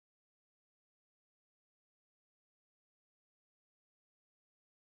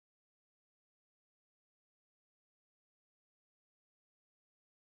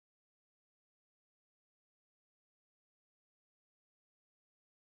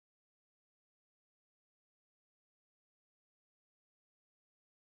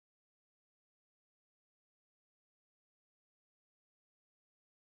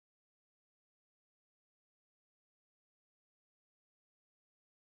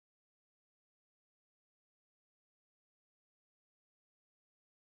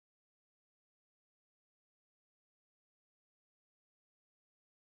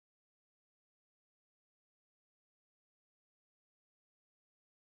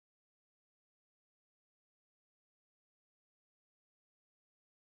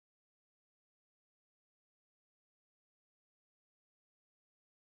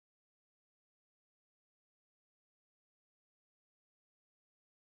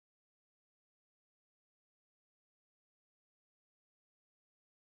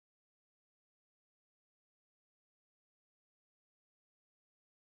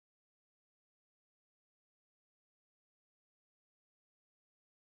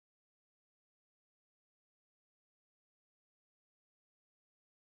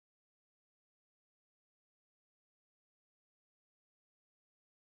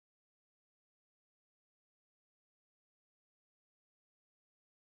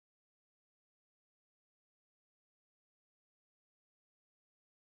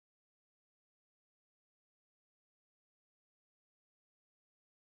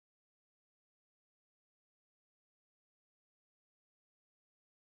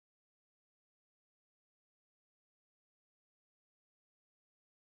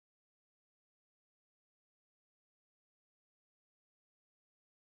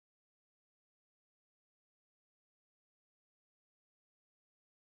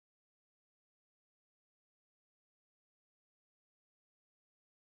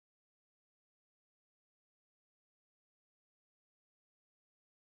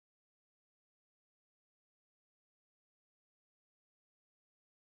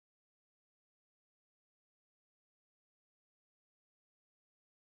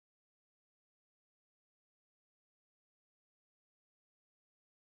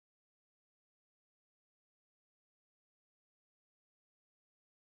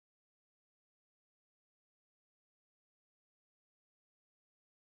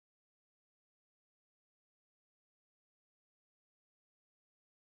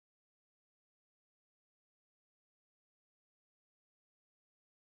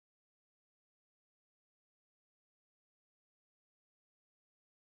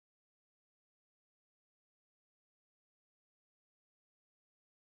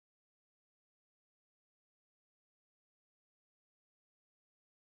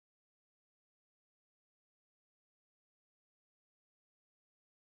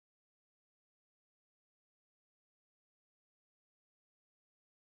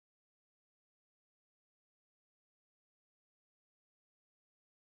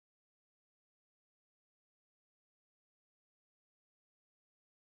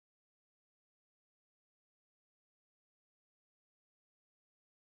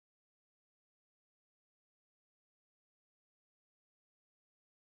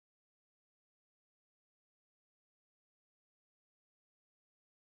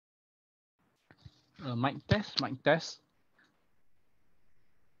Mic test, mic test.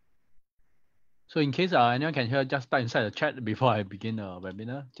 So in case anyone can hear, just type inside the chat before I begin the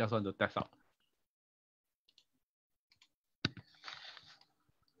webinar. Just want to test out.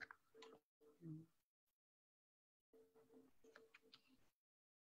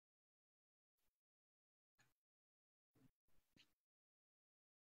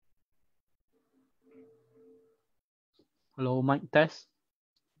 Hello, mic test.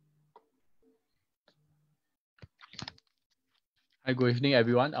 Hi, good evening,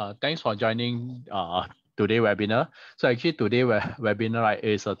 everyone. Thanks for joining today webinar. So actually today webinar right,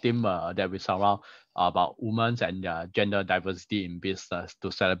 is a theme that we surround about women and gender diversity in business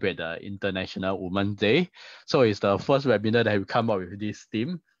to celebrate the International Women's Day. So it's the first webinar that we come up with this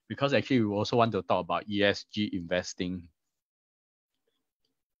theme because actually we also want to talk about ESG investing.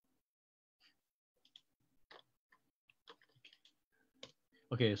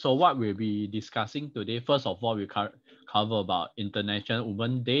 Okay, so what we'll be discussing today, first of all, we cover about International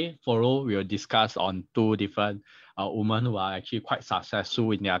Women's Day. Follow, we'll discuss on two different women who are actually quite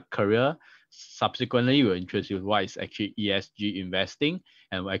successful in their career. Subsequently, we'll introduce what is actually ESG investing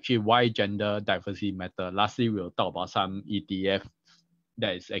and actually why gender diversity matter. Lastly, we'll talk about some ETF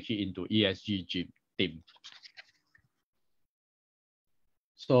that is actually into ESG theme.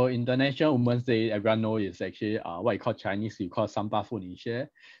 So International Women's Day, everyone knows is actually what you call Chinese, you call 三八妇女节.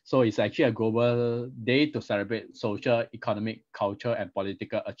 So it's actually a global day to celebrate social, economic, cultural, and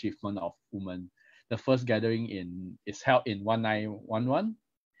political achievement of women. The first gathering is held in 1911.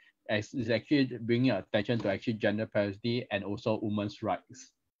 It's actually bringing attention to actually gender parity and also women's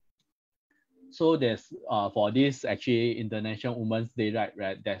rights. So there's for this actually International Women's Day,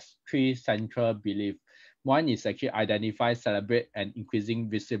 right? There's three central beliefs. One is actually identify, celebrate, and increasing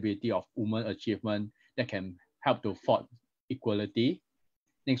visibility of women achievement that can help to forge equality.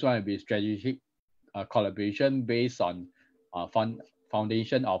 Next one will be strategic collaboration based on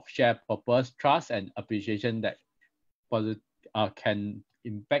foundation of shared purpose, trust, and appreciation that can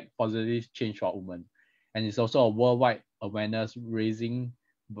impact positive change for women. And it's also a worldwide awareness raising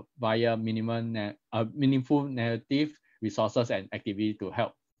via meaningful narrative, resources, and activity to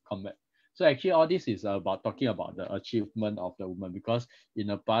help combat. So actually all this is about talking about the achievement of the woman, because in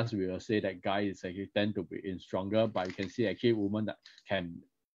the past we will say that guys actually tend to be stronger, but you can see actually women that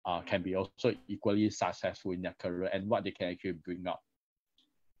can be also equally successful in their career and what they can actually bring up.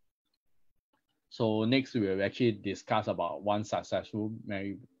 So next we will actually discuss about one successful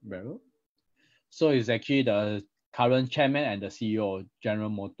Mary Barrow. So it's actually the current chairman and the CEO, General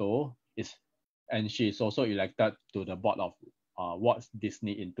Motors, and she is also elected to the board of Walt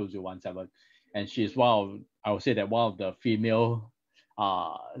Disney in 2017. And she is I would say that one of the female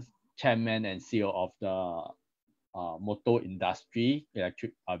chairman and CEO of the motor industry,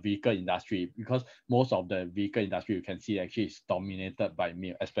 electric vehicle industry, because most of the vehicle industry you can see actually is dominated by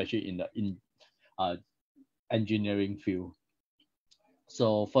male, especially in the engineering field.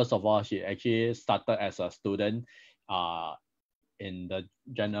 So first of all, she actually started as a student in the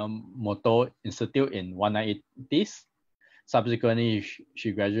General Motors Institute in 1980s. Subsequently,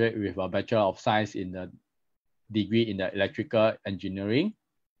 she graduated with a Bachelor of Science in the degree in the electrical engineering,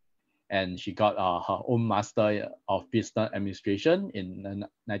 and she got her own Master of Business Administration in the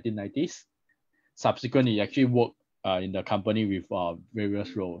 1990s. Subsequently, she actually worked in the company with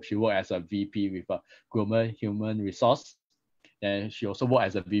various roles. She worked as a VP with Global Human Resource. And she also worked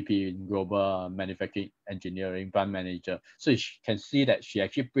as a VP in Global Manufacturing Engineering, Brand Manager. So you can see that she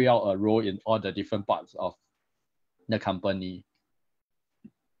actually played out a role in all the different parts of the company.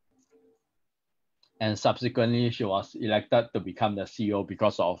 And subsequently, she was elected to become the CEO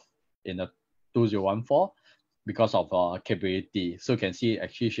in the 2014 because of her capability. So you can see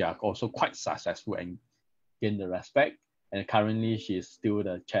actually she is also quite successful and gained the respect. And currently she is still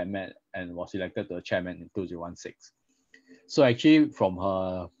the chairman and was elected to the chairman in 2016. So actually from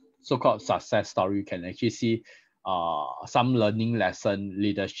her so-called success story, you can actually see some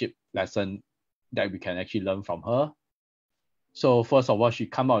leadership lesson that we can actually learn from her. So first of all, she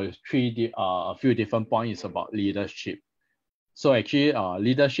come out with a few different points about leadership. So actually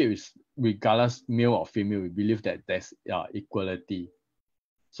leadership is regardless male or female, we believe that there's equality.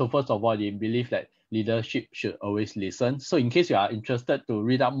 So first of all, they believe that leadership should always listen. So in case you are interested to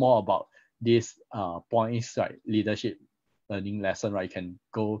read up more about these points, right, leadership learning lesson, right, you can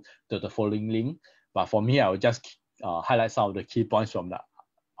go to the following link. But for me, I will just highlight some of the key points from the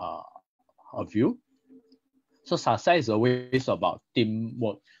view. So success is always about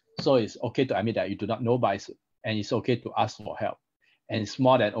teamwork. So it's okay to admit that you do not know, and it's okay to ask for help. And it's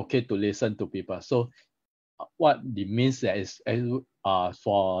more than okay to listen to people. So what it means that is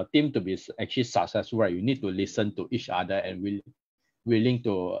for a team to be actually successful, right, you need to listen to each other and willing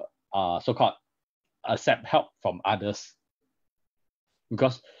to so-called accept help from others.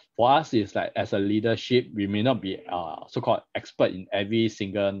 Because for us, it's like as a leadership, we may not be so-called expert in every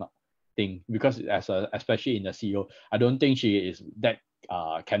single thing, because especially in the CEO, I don't think she is that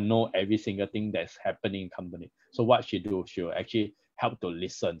can know every single thing that's happening in company. So what she do, she'll actually help to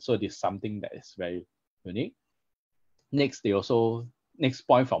listen. So this is something that is very unique. Next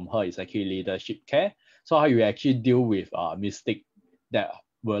point from her is actually leadership care. So how you actually deal with mistake that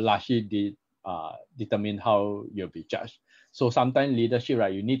will largely determine how you'll be judged. So sometimes leadership,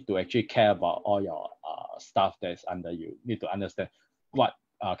 right, you need to actually care about all your staff that's under you. You need to understand what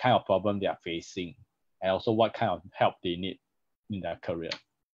kind of problem they are facing, and also what kind of help they need in their career.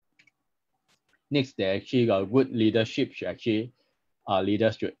 Next, they actually got good leadership should actually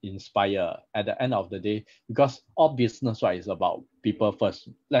leaders should inspire at the end of the day, because all business, right, is about people first.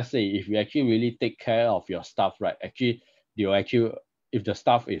 Let's say if you actually really take care of your staff, right, actually they'll actually, if the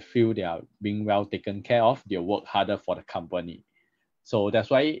staff is feel they are being well taken care of, they'll work harder for the company. So that's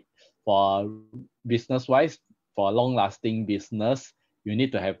why for business wise, for a long lasting business, you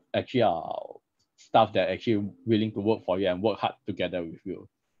need to have actually staff that are actually willing to work for you and work hard together with you.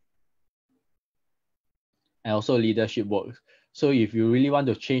 And also leadership work. So if you really want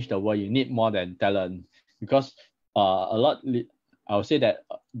to change the world, you need more than talent, because I would say that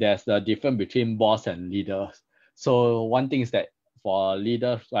there's the difference between boss and leaders. So one thing is that for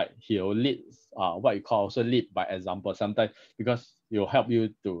leaders, like he'll lead what you call also lead by example sometimes, because he'll help you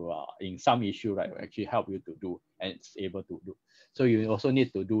to in some issue, right, will actually help you to do and it's able to do. So you also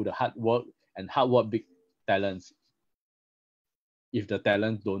need to do the hard work, and hard work big talents if the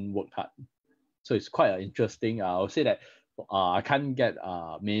talents don't work hard. So it's quite interesting. I would say that I can't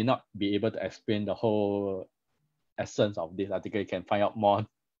may not be able to explain the whole essence of this article. You can find out more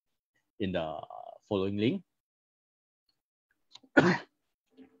in the following link.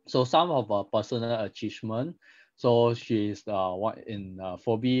 So some of her personal achievement. So she's one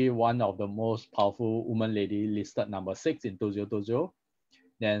of the most powerful woman lady, listed number 6 in 2020.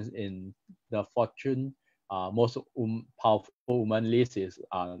 Then in the Fortune most powerful woman list is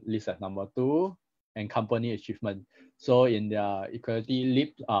list as number 2, and company achievement. So in the Equality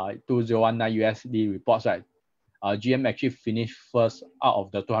Leap 2019 USD reports, right, GM actually finished first out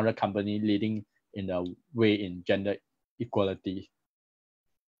of the 200 company leading in the way in gender equality.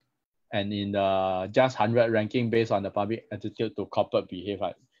 And in the Just 100 ranking based on the public attitude to corporate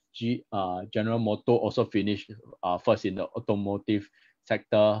behavior, General Motors also finished first in the automotive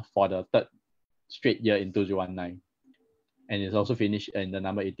sector for the 3rd straight year in 2019. And it's also finished in the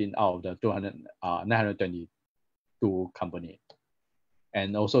number 18 out of the 922 company.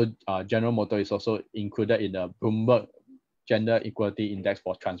 And also General Motors is also included in the Bloomberg Gender Equality Index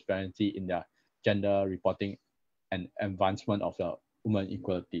for transparency in their gender reporting and advancement of the women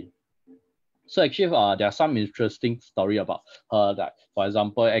equality. So actually, there are some interesting story about her. That, for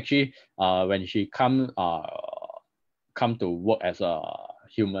example, actually, when she come to work as a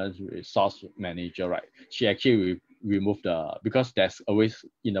human resource manager, right? She actually removed because there's always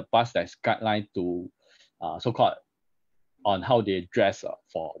in the past there's guideline to so-called on how they dress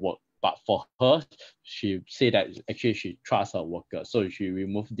for work. But for her, she said that actually she trusts her worker, so she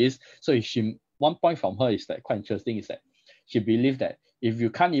removed this. So one point from her is that quite interesting is that she believes that if you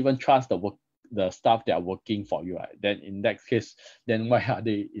can't even trust the staff that are working for you, right, then in that case, then why are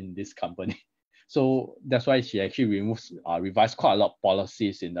they in this company? So that's why she actually revised quite a lot of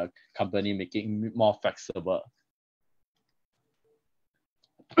policies in the company, making it more flexible.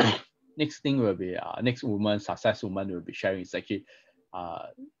 Next thing will be next success woman will be sharing is actually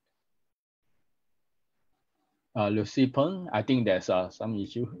Lucy Peng. I think there's some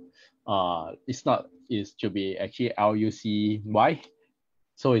issue. It should be actually Lucy.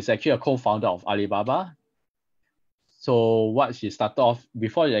 So it's actually a co-founder of Alibaba. So what she started off,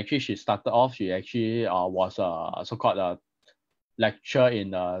 she actually was a so-called a lecturer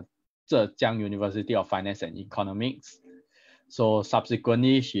in Zhejiang University of Finance and Economics. So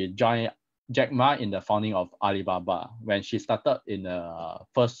subsequently, she joined Jack Ma in the founding of Alibaba. When she started in the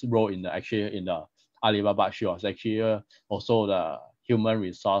first role in the Alibaba, she was actually also the human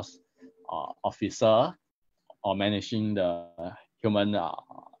resource officer, or managing the human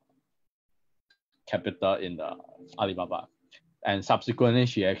capital in the Alibaba. And subsequently,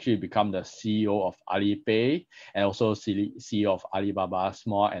 she actually became the CEO of Alipay and also CEO of Alibaba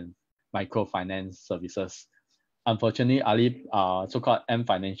Small and Microfinance Services. Unfortunately, so-called M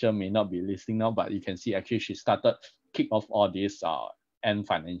Financial may not be listing now, but you can see actually she kick off all this M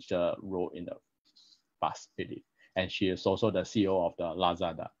Financial role in the passed already. And she is also the CEO of the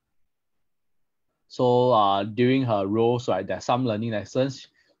Lazada. So during her roles, right, there's some learning lessons.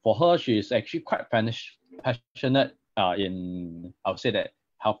 For her, she is actually quite passionate in, I would say that,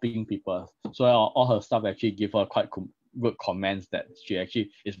 helping people. So all her staff actually give her quite good comments that she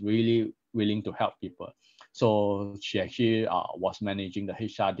actually is really willing to help people. So she actually was managing the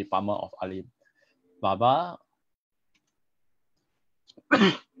HR department of Alibaba.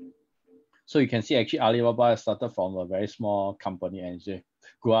 So you can see actually Alibaba started from a very small company and she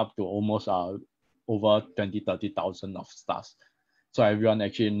grew up to almost over 30,000 of staff. So everyone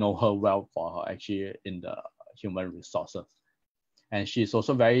actually know her well for her actually in the human resources. And she's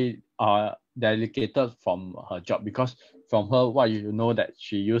also very dedicated from her job, because from her, what you know that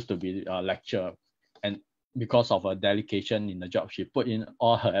she used to be a lecturer, and because of her dedication in the job, she put in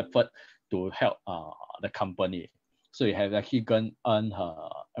all her effort to help the company. So you have actually earned her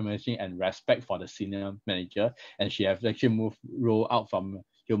admiration and respect for the senior manager, and she has actually rolled out from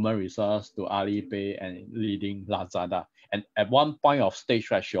human resource to Alipay and leading Lazada. And at one point of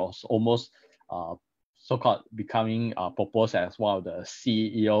stage, right, she was almost so-called becoming proposed as one of the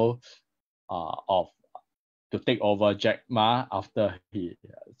CEO of to take over Jack Ma after he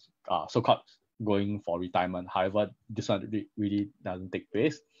so-called going for retirement. However, this one really doesn't take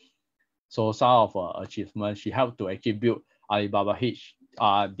place. So some of her achievements, she helped to actually build Alibaba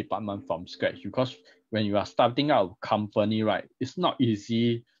HR department from scratch, because when you are starting out a company, right, it's not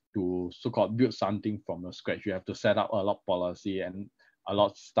easy to so-called build something from the scratch. You have to set up a lot of policy and a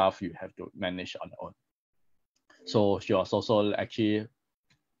lot of stuff you have to manage on your own. So she was also actually,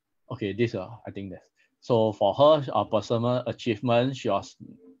 okay, this I think this. So for her personal achievement, she was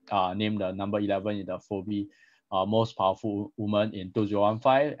named the number 11 in the Forbes most powerful woman in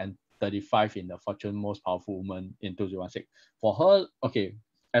 2015 and 35 in the Fortune most powerful woman in 2016. For her, okay,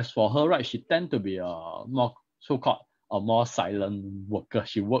 as for her, right, she tend to be a more so-called a more silent worker.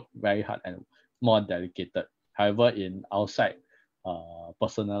 She worked very hard and more dedicated. However, in outside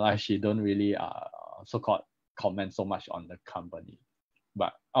personal life, she don't really so-called comment so much on the company.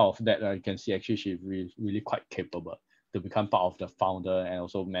 But out of that, you can see actually she's really quite capable to become part of the founder and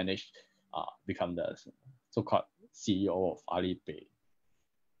also manage become the so-called CEO of Alipay.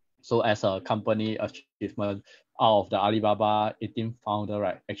 So as a company achievement, out of the Alibaba 18 founder,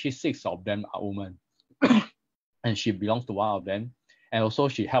 right, actually 6 of them are women. And she belongs to one of them. And also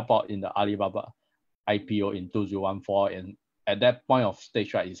she helped out in the Alibaba IPO in 2014. And at that point of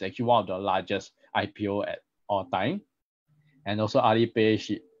stage, right, it's actually one of the largest IPO at all time. And also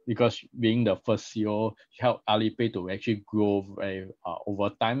Alipay, because being the first CEO, she helped Alipay to actually grow very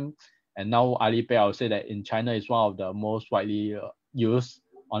over time. And now Alipay, I would say that in China is one of the most widely used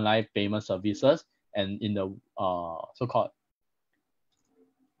online payment services, and in the so-called,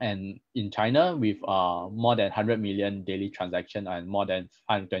 and in China with more than 100 million daily transaction and more than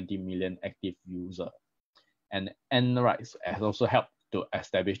 120 million active users. And Enrise has also helped to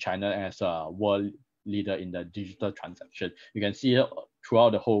establish China as a world leader in the digital transaction. You can see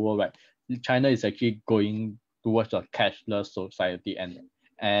throughout the whole world, right, China is actually going towards a cashless society,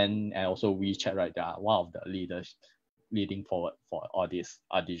 and also WeChat, right, they are one of the leaders leading forward for all this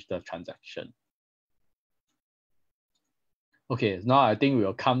digital transaction. Okay, now I think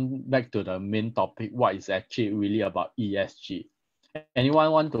we'll come back to the main topic, what is actually really about ESG.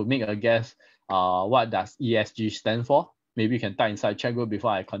 Anyone want to make a guess what does ESG stand for? Maybe you can type inside chat group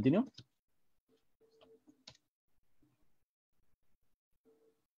before I continue.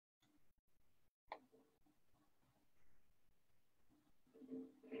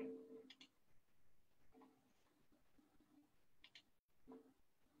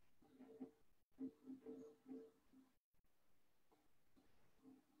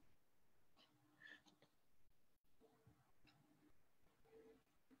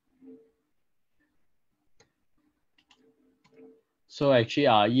 So actually,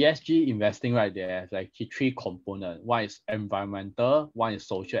 ESG investing, right, there is actually 3 components. One is environmental, one is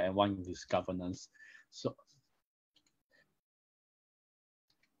social, and one is governance.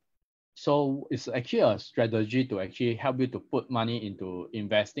 So it's actually a strategy to actually help you to put money into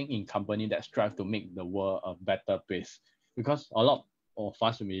investing in companies that strive to make the world a better place. Because a lot of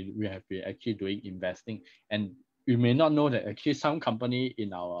us, we have been actually doing investing, and you may not know that actually some company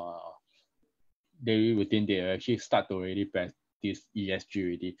in our daily routine, they actually start to already practice ESG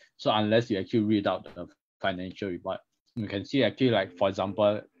already. So unless you actually read out the financial report, you can see actually, like, for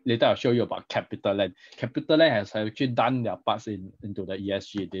example, later I'll show you about CapitaLand. CapitaLand has actually done their parts into the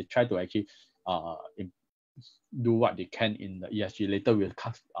ESG. They try to actually do what they can in the ESG. Later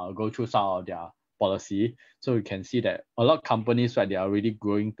we'll go through some of their policy. So you can see that a lot of companies, right, they are already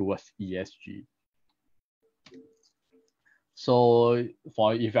growing towards ESG. So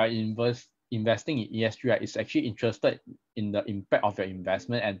for if you are investing in ESG, right, it's actually interested in the impact of your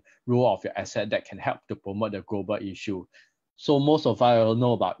investment and role of your asset that can help to promote the global issue. So most of us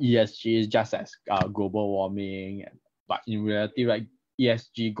know about ESG just as global warming, but in reality, right,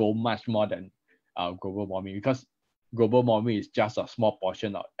 ESG go much more than global warming, because global warming is just a small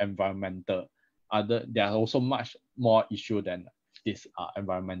portion of environmental. There are also much more issue than this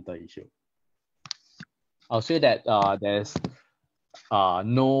environmental issue. I'll say that there's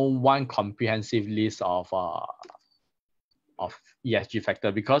no one comprehensive list of ESG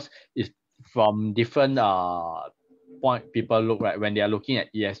factor, because it's from different point people look, right, when they are looking at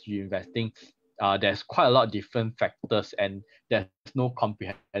ESG investing. There's quite a lot of different factors, and there's no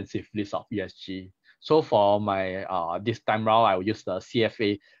comprehensive list of ESG. So for my this time round, I will use the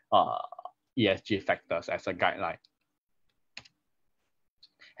CFA ESG factors as a guideline.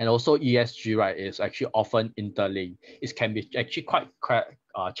 And also ESG, right, is actually often interlinked. It can be actually quite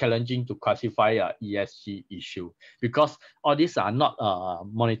challenging to classify a ESG issue, because all these are not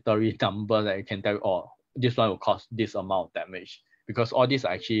monetary numbers that you can tell, oh, this one will cost this amount of damage, because all these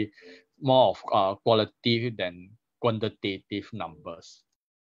are actually more of qualitative than quantitative numbers.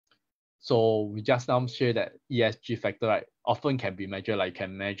 So we just now share that ESG factor, right, often can be measured, like you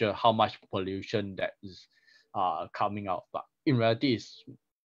can measure how much pollution that is coming out, but in reality it's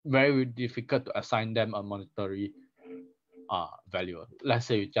very difficult to assign them a monetary value. Let's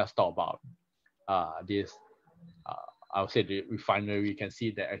say you just talk about this, I would say the refinery, you can see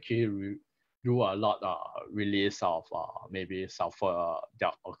that actually do a lot release of maybe sulfur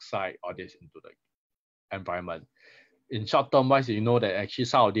dioxide or this into the environment. In short term wise, you know that actually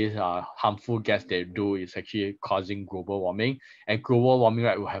some of these harmful gas they do is actually causing global warming, and global warming,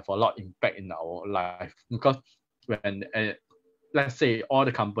 right, will have a lot of impact in our life, because when let's say all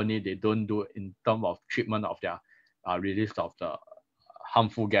the company they don't do in terms of treatment of their release of the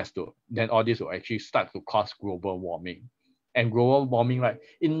harmful gas too, then all this will actually start to cause global warming. And global warming, right,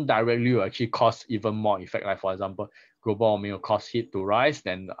 indirectly will actually cause even more effect. Like for example, global warming will cause heat to rise,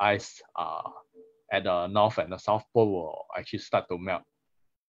 then the ice at the north and the south pole will actually start to melt.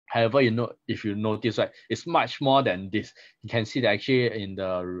 However, if you notice, right, it's much more than this. You can see that actually in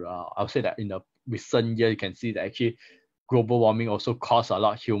the I would say that in the recent year, you can see that actually global warming also cause a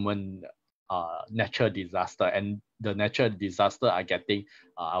lot of human natural disaster, and the natural disaster are getting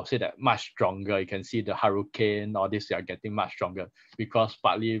I would say that much stronger. You can see the hurricane, all this are getting much stronger, because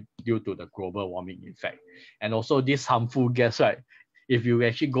partly due to the global warming effect. And also this harmful gas, right, if you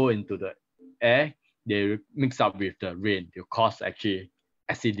actually go into the air, they mix up with the rain, they cause actually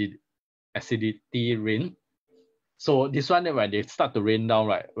acidity rain. So this one, when they start to rain down,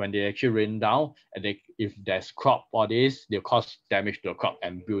 right, when they actually rain down, and if there's crop or this, they cause damage to the crop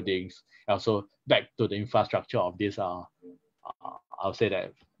and buildings. Also back to the infrastructure of this, I'll say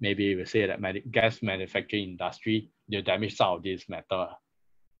that maybe we say that gas manufacturing industry, they damage some of these metal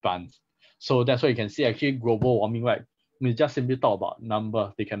plants. So that's why you can see actually global warming, right? We just simply talk about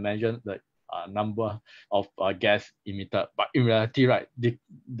number. They can measure the number of gas emitted, but in reality, right, the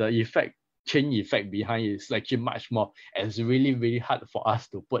chain effect behind it is actually much more, and it's really, really hard for us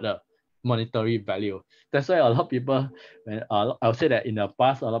to put a monetary value. That's why a lot of people, I'll say that in the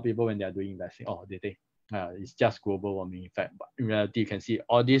past, a lot of people when they are doing investing, they think it's just global warming effect. But in reality, you can see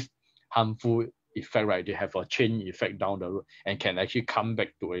all these harmful effect, right? They have a chain effect down the road and can actually come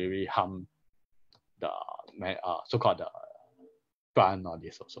back to really harm the so-called the plant or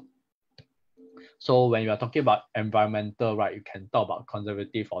this also. So when you are talking about environmental, right, you can talk about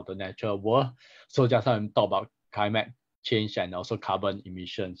conservative or the natural world. So just now we talk about climate change and also carbon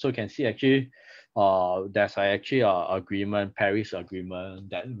emission. So you can see actually there's actually an agreement, Paris Agreement,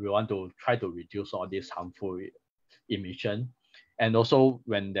 that we want to try to reduce all this harmful emission. And also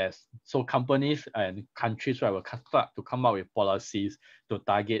when companies and countries, right, will start to come up with policies to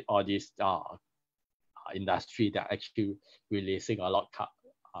target all these industry that are actually releasing a lot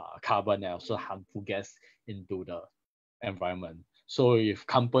carbon and also harmful gas into the environment. So if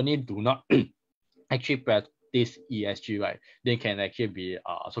companies do not actually practice ESG, right, they can actually be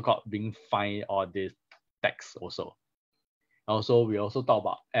so-called being fined all this tax also. Also, we also talk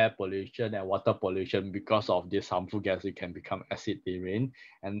about air pollution and water pollution. Because of this harmful gas, it can become acid rain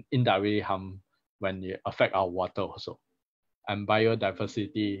and indirectly harm when it affect our water also. And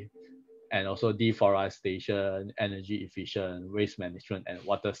biodiversity, and also deforestation, energy efficient, waste management, and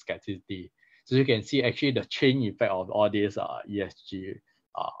water scarcity. So you can see actually the chain effect of all these ESG,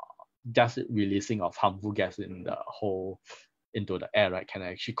 just releasing of harmful gas into the air, right, can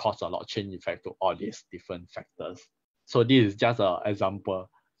actually cause a lot of chain effect to all these different factors. So this is just an example.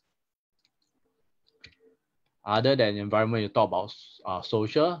 Other than environment, you talk about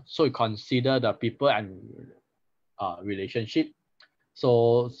social. So you consider the people and relationship.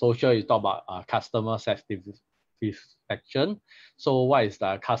 So social, you talk about customer satisfaction. So what is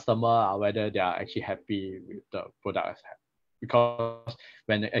the customer, whether they are actually happy with the product? Because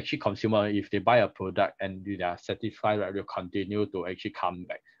when actually consumer, if they buy a product and they are satisfied, right, they'll continue to actually come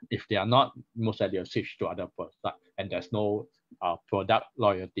back. If they are not, most likely they'll switch to other product, and there's no product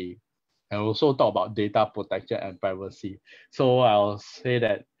loyalty. And also talk about data protection and privacy. So I'll say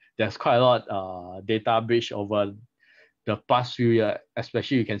that there's quite a lot data breach over the past few years.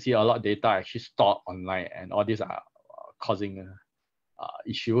 Especially you can see a lot of data actually stored online, and all these are causing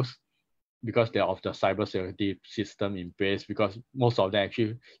issues because they're of the cybersecurity system in place, because most of them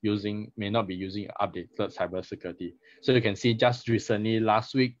actually may not be using updated cybersecurity. So you can see just recently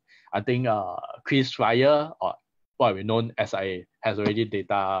last week, I think KrisFlyer, or what we know as SIA, has already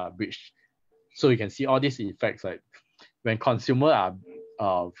data breached. So you can see all these effects, like when consumers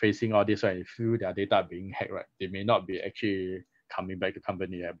are facing all this, right, they feel their data being hacked, right, they may not be actually coming back to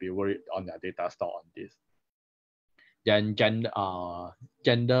company and be worried on their data store on this. Then gender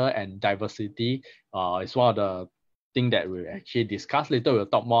and diversity is one of the things that we'll actually discuss later. We'll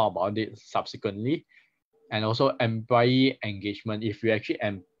talk more about it subsequently. And also employee engagement. If you actually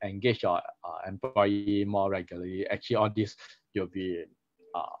engage your employee more regularly, actually all this, you'll be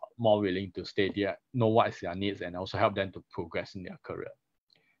more willing to stay there, know what is their needs, and also help them to progress in their career.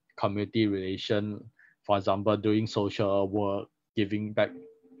 Community relation, for example, doing social work, giving back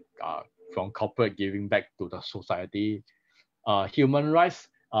from corporate, giving back to the society. Human rights,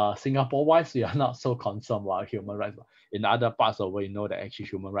 Singapore-wise, we are not so concerned about human rights. In other parts of the world, you know that actually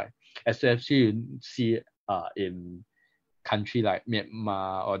human rights, especially you see in country like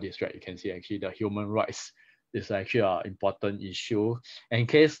Myanmar, all this, right, you can see actually the human rights is actually an important issue. In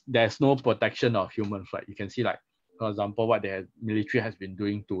case there's no protection of human rights, you can see, like, for example, what the military has been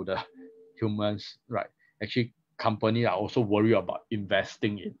doing to the humans, right? Actually, companies are also worried about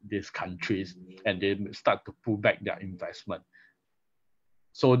investing in these countries, and they start to pull back their investment.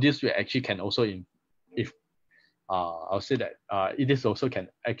 So this will actually can also, I'll say that this also can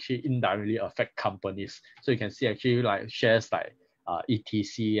actually indirectly affect companies. So you can see actually like shares like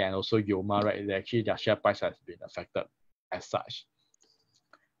ETC and also Yoma, right? Actually their share price has been affected as such.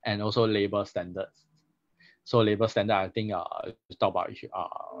 And also labor standards. So labor standard, I think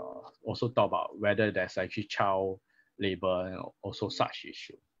also talk about whether there's actually child labor and also such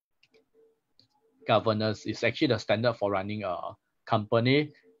issue. Governance is actually the standard for running a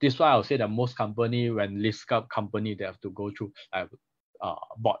company. This is why I'll say that most company, when list up company, they have to go through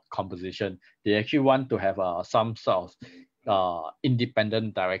board composition. They actually want to have some sort of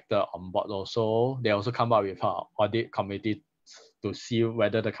independent director on board also. They also come up with audit committee to see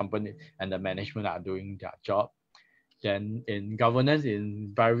whether the company and the management are doing their job. Then in governance,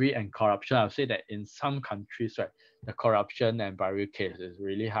 in bribery and corruption, I'll say that in some countries, right, the corruption and bribery case is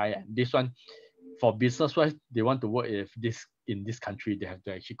really high. And this one, for business-wise, they want to work in this country, they have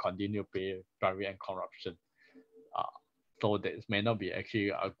to actually continue to pay bribery and corruption. So that may not be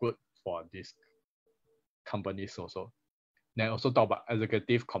actually good for these companies also. Then also talk about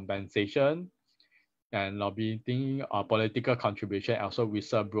executive compensation and lobbying, political contribution, and also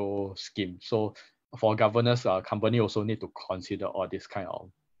whistleblower scheme. So for governance, company also need to consider all this kind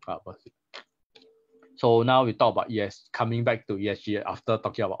of So now we talk about coming back to ESG after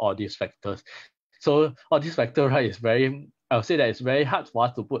talking about all these factors. So all these factors, right, is I'll say that it's very hard for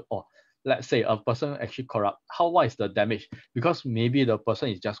us to put, let's say a person actually corrupt, what is the damage? Because maybe the person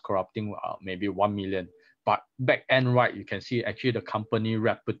is just corrupting maybe 1 million, but back end, right, you can see actually the company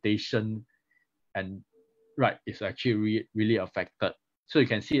reputation and right is actually really affected. So you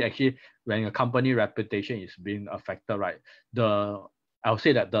can see actually when a company reputation is being affected, right, I'll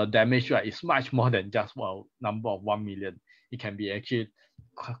say that the damage, right, is much more than just number of 1 million. It can be actually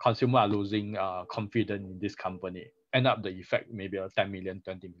consumers are losing confidence in this company. End up the effect maybe 10 million,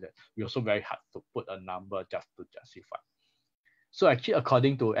 20 million. It's also very hard to put a number just to justify. So actually,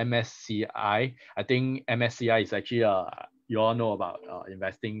 according to MSCI, I think MSCI is actually you all know about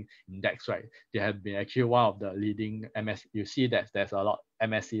investing index, right? They have been actually one of the leading you see that there's a lot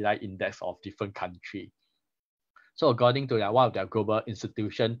MSCI index of different countries. So according to one of their global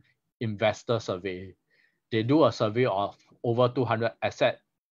institution investor survey, they do a survey of over 200 asset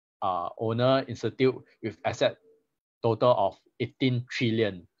owner institute with asset total of 18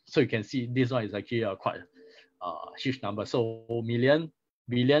 trillion. So you can see this one is actually quite a huge number. So million,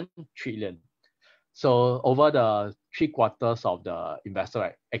 billion, trillion. So over the 3/4 of the investor,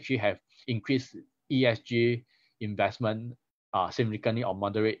 right, actually have increased ESG investment significantly or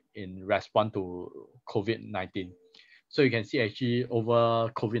moderate in response to COVID-19. So you can see actually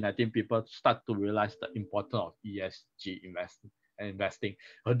over COVID-19, people start to realize the importance of ESG investing.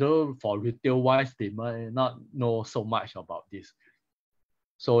 Although for retail-wise, they might not know so much about this.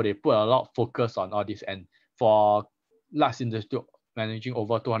 So they put a lot of focus on all this. And for large institute managing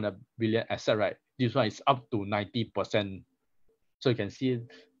over 200 billion asset, right, this one is up to 90%. So you can see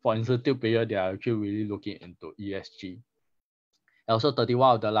for institute player, they are actually really looking into ESG. Also,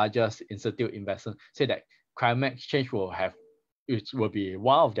 31 of the largest institute investors say that climate change will be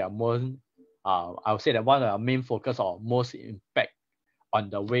one of their most, I would say that one of the main focus or most impact on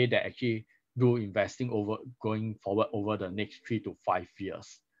the way they actually do investing going forward over the next 3 to 5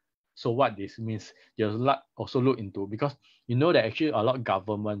 years. So what this means, there's a lot also look into, because you know that actually a lot of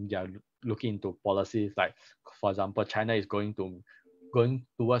government, they are looking into policies like, for example, China is going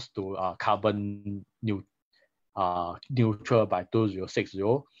towards carbon neutral by 2060,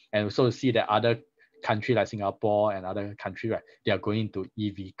 and also see that other countries like Singapore and other countries, right, they are going to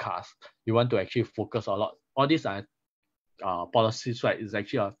EV cars. You want to actually focus a lot. All these are policies, right, is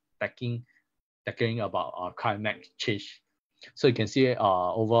actually tackling about climate change. So you can see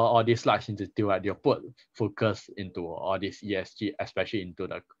over all these large institutes, right, they put focus into all this ESG, especially into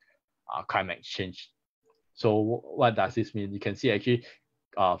the climate change. So what does this mean? You can see actually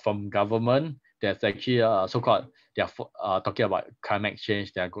from government, there's actually so-called, they are talking about climate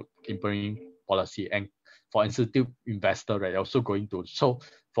change, they are implementing policy. And for institute investor, right, they're also going to, so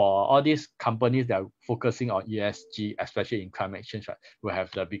for all these companies that are focusing on ESG, especially in climate change, right, will have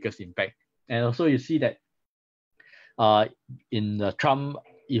the biggest impact. And also you see that in the Trump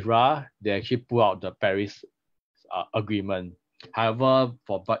era, they actually pull out the Paris agreement. However,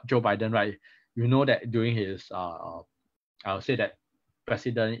 for Joe Biden, right, you know that during his, I would say that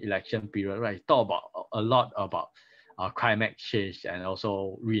president election period, right, he talked about a lot about climate change and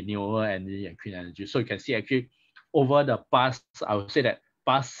also renewable energy and clean energy. So you can see actually over the past, I would say that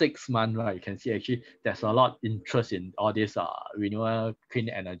past 6 months, right, you can see actually there's a lot of interest in all this renewable clean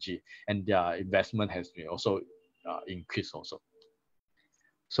energy, and their investment has been also increased also.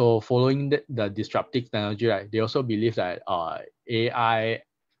 So following the disruptive technology, right, they also believe that AI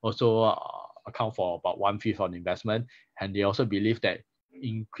also account for about 1/5 of the investment, and they also believe that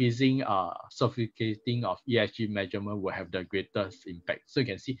increasing sophisticating of ESG measurement will have the greatest impact. So you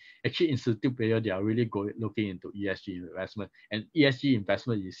can see actually institute players, they are really looking into ESG investment, and ESG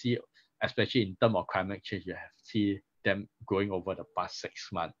investment you see, especially in terms of climate change, you have see them growing over the past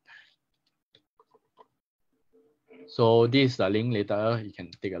 6 months. So this is the link later, you can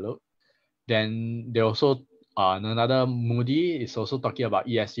take a look. Then they also another Moody is also talking about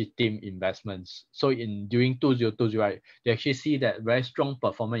ESG theme investments. So during 2020, right, they actually see that very strong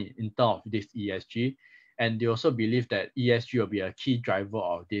performance in terms of this ESG, and they also believe that ESG will be a key driver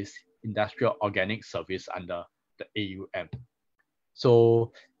of this industrial organic service under the AUM.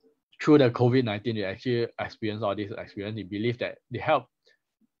 So through the COVID-19, they actually experienced all this experience. They believe that they help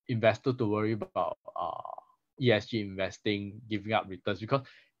investors to worry about ESG investing, giving up returns, because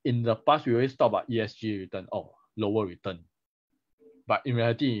in the past we always talk about ESG return, lower return. But in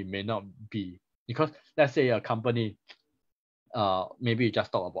reality, it may not be, because let's say a company, maybe you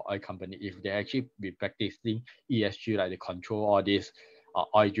just talk about oil company, if they actually be practicing ESG, like they control all this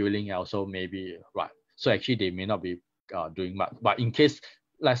oil drilling also maybe, right. So actually they may not be doing much. But in case,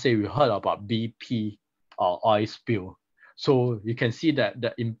 let's say we heard about BP or oil spill, so you can see that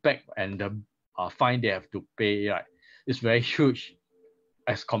the impact and the fine they have to pay, right, is very huge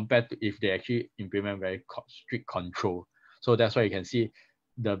as compared to if they actually implement very strict control. So that's why you can see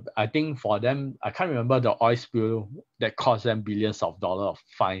I think for them, I can't remember the oil spill that cost them billions of dollars of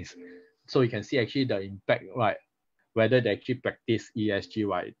fines. So you can see actually the impact, right, whether they actually practice ESG,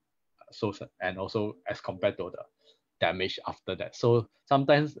 right, so, and also as compared to the damage after that. So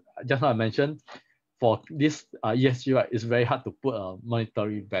sometimes, just like I mentioned, for this ESG, right, it's very hard to put a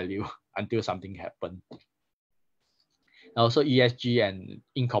monetary value until something happens. Also ESG and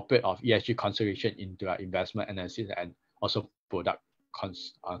incorporate of ESG consideration into our investment analysis and also product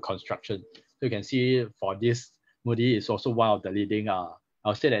construction. So you can see for this, Moody is also one of the leading,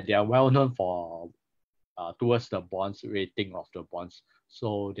 I'll say that they are well known for towards the bonds rating of the bonds.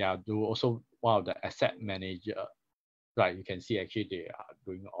 So they are also one of the asset manager, right? You can see actually they are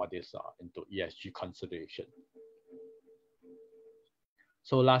doing all this into ESG consideration.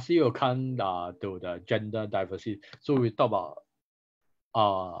 So lastly, we'll come to the gender diversity. So we talk about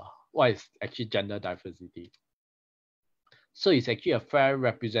what is actually gender diversity. So it's actually a fair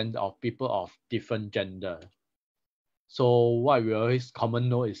representation of people of different gender. So what we always common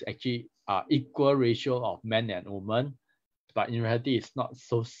know is actually equal ratio of men and women, but in reality, it's not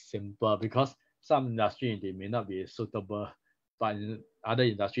so simple because some industry they may not be suitable, but in other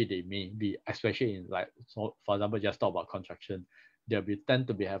industry they may be, especially in like, so for example, just talk about construction, they'll be tend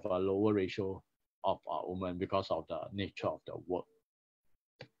to be have a lower ratio of women because of the nature of the work.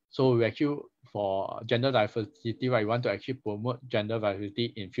 So we actually, for gender diversity, right, we want to actually promote gender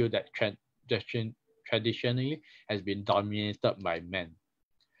diversity in field that traditionally has been dominated by men.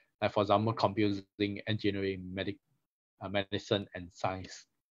 Like for example, computing, engineering, medicine, and science.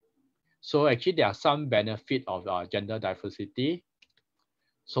 So actually, there are some benefit of gender diversity.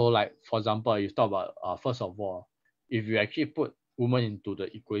 So like, for example, you talk about, first of all, if you actually put women into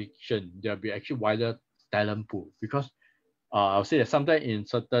the equation, there'll be actually wider talent pool, because I'll say that sometimes in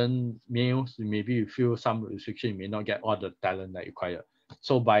certain males, maybe you feel some restriction, you may not get all the talent that you require.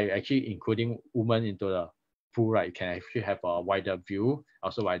 So by actually including women into the pool, right, you can actually have a wider view,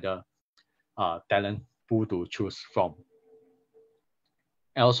 also wider talent pool to choose from.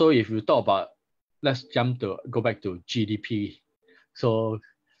 And also, if you talk about, let's go back to GDP. So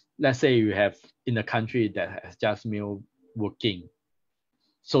let's say you have in a country that has just male working.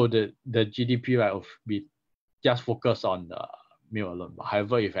 So the GDP, right, will be just focus on the male alone. But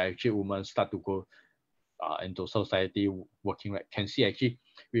however, if actually women start to go into society working, right, can see actually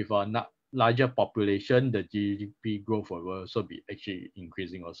with a larger population, the GDP growth will also be actually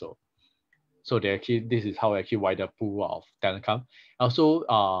increasing also. So they actually, this is how actually wider pool of talent come. Also,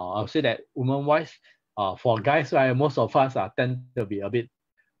 I'll say that women-wise, for guys, right, most of us tend to be a bit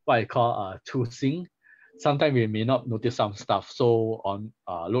what I call choosing. Sometimes we may not notice some stuff. So on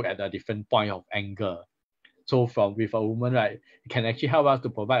look at a different point of angle. So from with a woman, right, it can actually help us to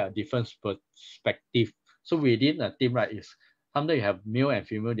provide a different perspective. So within a team, right, is sometimes you have male and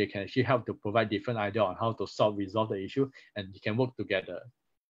female, they can actually help to provide different idea on how to resolve the issue, and you can work together.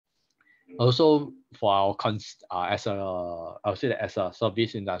 Also, for our I would say that as a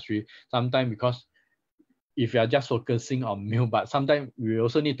service industry, sometimes because if you are just focusing on male, but sometimes we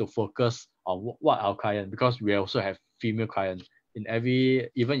also need to focus on what our client, because we also have female clients in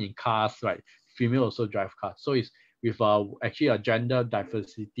even in cars, right? Female also drive cars. So it's with actually a gender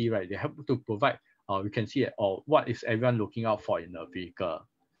diversity, right? They help to provide, we can see what is everyone looking out for in a vehicle.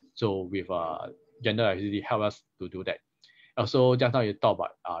 So with gender diversity help us to do that. Also, just now you talk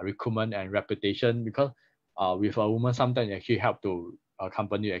about recruitment and reputation, because with a woman, sometimes it actually help to a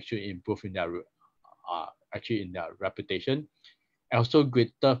company actually improve in their actually in their reputation, and also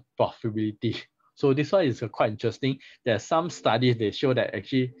greater profitability. So this one is quite interesting. There are some studies they show that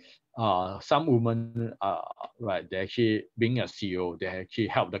actually some women right, they actually being a CEO, they actually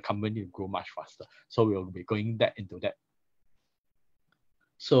help the company to grow much faster. So we'll be going into that.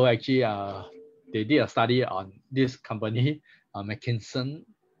 So actually they did a study on this company, McKinsey,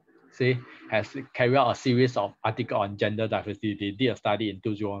 has carried out a series of articles on gender diversity. They did a study in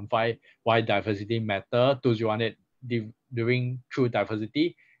 2015, why diversity matter, 2018, during true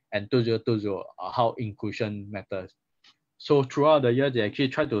diversity, and 2020, how inclusion matters. So throughout the year, they actually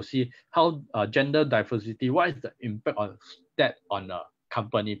try to see how gender diversity, what is the impact of that on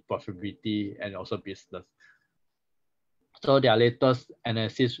company profitability and also business. So their latest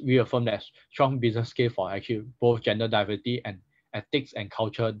analysis reaffirmed that strong business case for actually both gender diversity and ethics and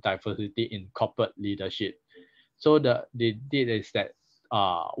cultural diversity in corporate leadership. So they did is that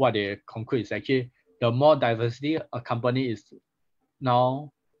what they conclude is actually the more diversity a company is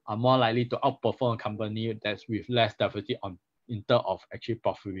now are more likely to outperform a company that's with less diversity in terms of actually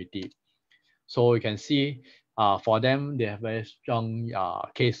profitability. So you can see for them, they have very strong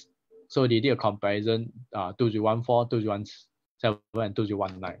case. So they did a comparison 2014, 2017, and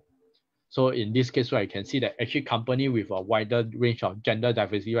 2019. So in this case, right, you can see that actually company with a wider range of gender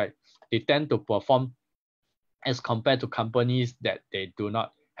diversity, right, they tend to perform as compared to companies that they do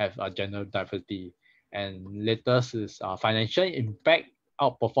not have a gender diversity. And latest is financial impact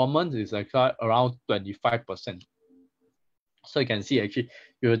outperformance is actually around 25%. So you can see actually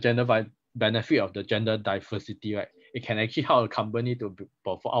your gender benefit of the gender diversity, right? It can actually help a company to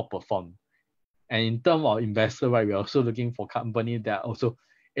outperform. And in terms of investor, right, we're also looking for companies that are also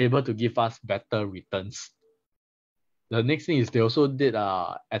able to give us better returns. The next thing is they also did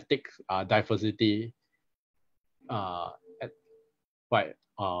ethics diversity. Right.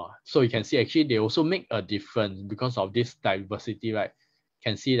 So you can see actually they also make a difference because of this diversity, right?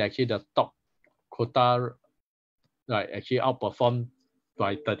 Can see that actually the top quota, right, actually outperformed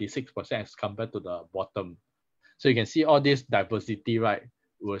by 36% as compared to the bottom. So you can see all this diversity, right,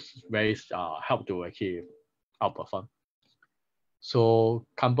 was very help to actually outperform. So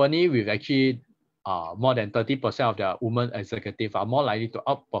company with actually more than 30% of their women executive are more likely to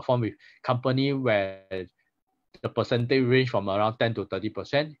outperform with company where the percentage range from around 10 to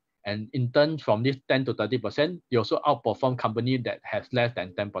 30%. And in turn, from this 10 to 30%, they also outperform company that has less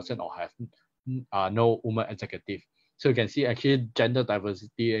than 10% or have no woman executive. So you can see actually gender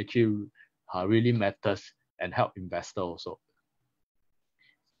diversity actually really matters and help investor also.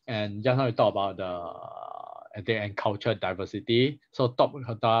 And just now we talk about the ethnic and cultural diversity. So top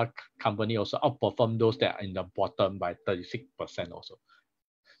company also outperform those that are in the bottom by 36% also.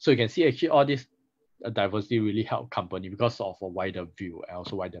 So you can see actually all this diversity really help company because of a wider view and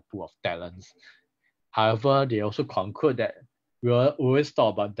also wider pool of talents. However, they also conclude that we always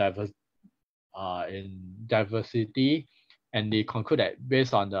talk about diversity, and they conclude that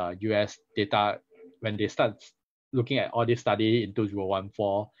based on the US data, when they start looking at all this study in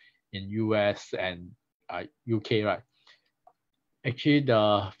 2014 in US and UK, right? Actually,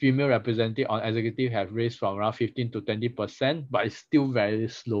 the female representative on executive have raised from around 15 to 20%, but it's still very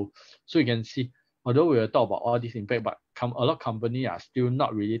slow. So you can see, although we will talk about all this impact, but a lot of companies are still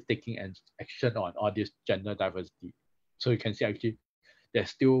not really taking action on all this gender diversity. So you can see actually there's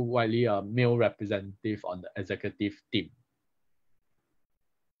still widely a male representative on the executive team.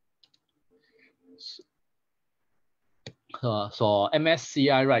 So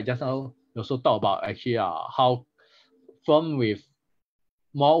MSCI, right, just now we also talk about actually how firm with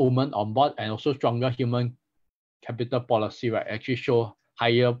more women on board and also stronger human capital policy, right, actually show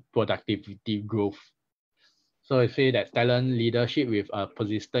higher productivity growth. So I say that talent leadership with a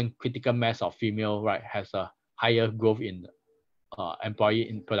persistent critical mass of female, right, has a higher growth in employee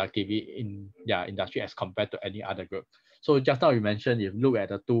in productivity in their industry as compared to any other group. So just now you mentioned, if you look at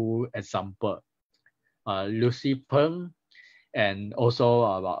the two examples, Lucy Peng and also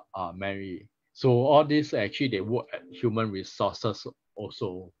about Mary. So all this actually they work at human resources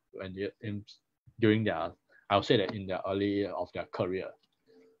also when during their, I would say that in the early of their career.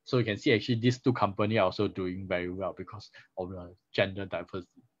 So you can see actually these two companies are also doing very well because of the gender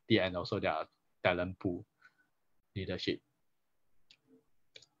diversity and also their talent pool leadership.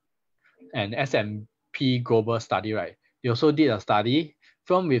 And S&P Global study, right? They also did a study.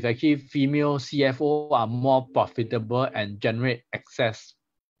 Firms with actually female CFO are more profitable and generate excess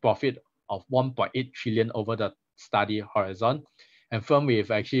profit of 1.8 trillion over the study horizon. And firms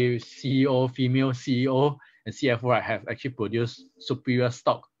with actually female CEO and CFO, right, have actually produced superior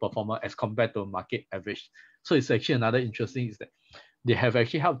stock performance as compared to market average. So it's actually another interesting is that they have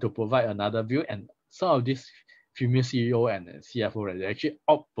actually helped to provide another view, and some of these female CEO and CFO, right, they actually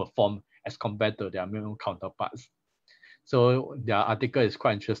outperform as compared to their male counterparts. So their article is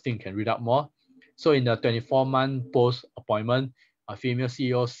quite interesting, you can read up more. So in the 24-month post-appointment, a female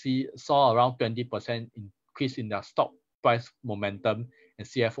CEO saw around 20% increase in their stock price momentum, and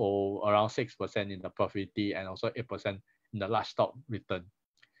CFO around 6% in the profitability and also 8% in the large stock return.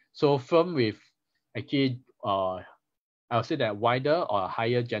 So firm with actually, I would say that wider or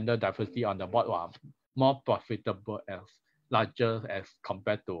higher gender diversity on the board were more profitable as larger as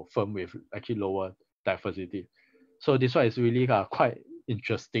compared to firm with actually lower diversity. So this one is really quite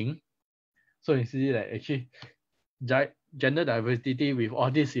interesting. So you see that actually gender diversity with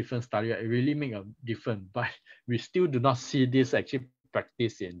all these different studies, it really make a difference, but we still do not see this actually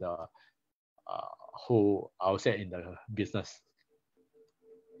practice in the whole, I would say, in the business.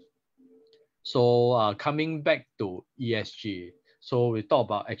 So coming back to ESG, so we talk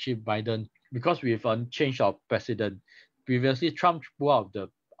about actually Biden, because with a change of president, previously Trump pulled out the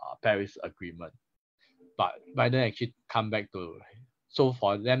Paris Agreement, but Biden actually come back to, so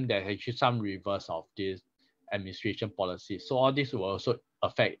for them there's actually some reverse of this administration policy. So all this will also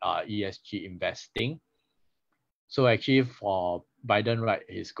affect ESG investing. So actually for Biden, right,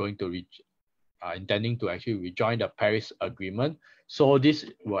 he's going to intending to actually rejoin the Paris Agreement. So this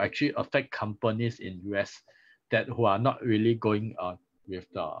will actually affect companies in US that who are not really going with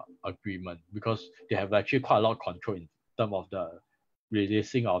the agreement, because they have actually quite a lot of control in terms of the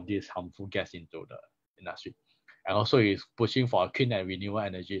releasing of this harmful gas into the industry. And also he's pushing for a clean and renewable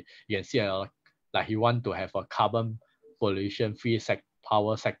energy. You can see like he want to have a carbon pollution free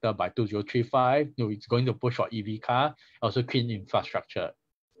power sector by 2035. It's going to push for EV car, also clean infrastructure.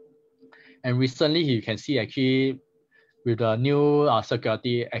 And recently you can see actually with the new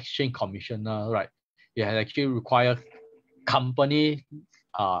Security Exchange Commissioner, right, it has actually required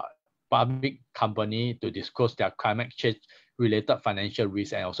public company to disclose their climate change related financial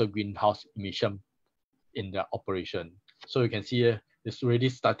risk and also greenhouse emission in their operation. So you can see it's already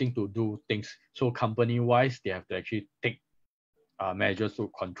starting to do things. So company-wise, they have to actually take measures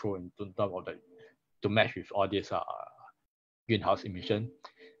to control in terms of to match with all this greenhouse emission.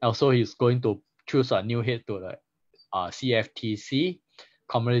 Also, he's going to choose a new head to the CFTC,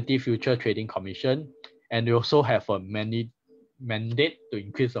 Commodity Future Trading Commission, And they also have a mandate to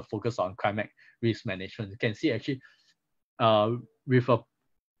increase the focus on climate risk management. You can see actually with a,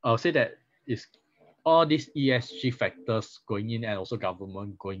 I'll say that it's all these ESG factors going in and also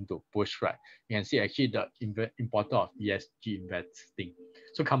government going to push, right? You can see actually the importance of ESG investing.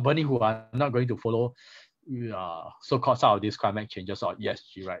 So companies who are not going to follow so-called some of these climate changes or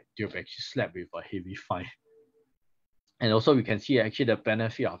ESG, right, they'll actually slapped with a heavy fine. And also we can see actually the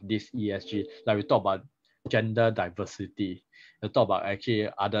benefit of this ESG, like we talk about gender diversity, we talk about actually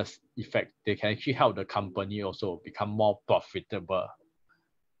other effects. They can actually help the company also become more profitable.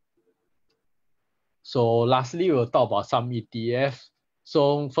 So lastly, we'll talk about some ETFs.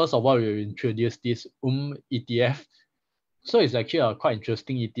 So first of all, we'll introduce this ETF. So it's actually a quite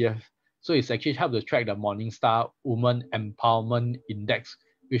interesting ETF. So it's actually help to track the Morningstar Women Empowerment Index,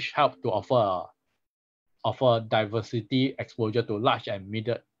 which help to offer diversity exposure to large and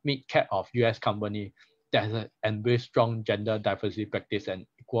mid-cap of US company that embrace strong gender diversity practice and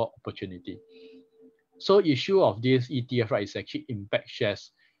equal opportunity. So issue of this ETF, right, is actually impact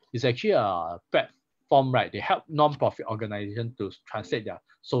shares. It's actually a platform, right? They help non-profit organizations to translate their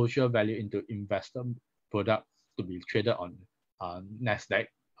social value into investment product to be traded on NASDAQ,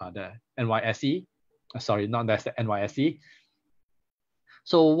 the NYSE. Sorry, not NASDAQ, NYSE.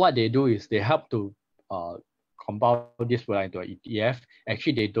 So what they do is they help to compile this product into an ETF.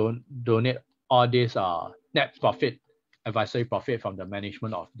 Actually, they don't donate all this net profit, advisory profit from the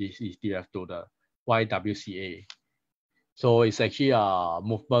management of this ETF to the YWCA. So it's actually a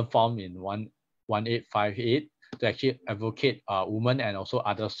movement formed in 1858 to actually advocate women and also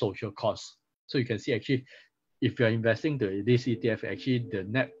other social cause. So you can see actually, if you're investing to this ETF, actually the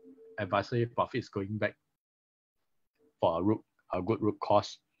net advisory profit is going back for a good root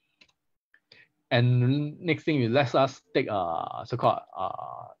cause. And next thing, let us take a so-called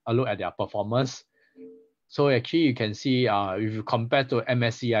a look at their performance. So actually, you can see if you compare to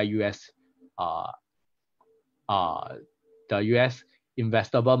MSCI US, the US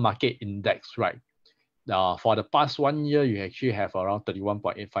investable market index, right? For the past 1 year, you actually have around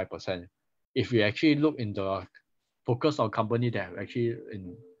 31.85%. If you actually look in the focus on company that have actually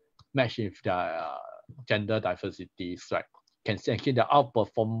match with the gender diversity, right? Can see actually the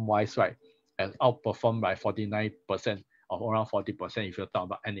outperform wise, right? Has outperformed by 49% or around 40% if you're talking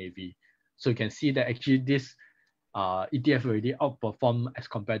about NAV. So you can see that actually this ETF already outperformed as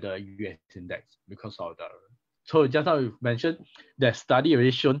compared to the US index because of the. So just now you mentioned that study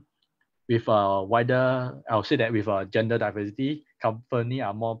already shown with a wider, I'll say that with a gender diversity, company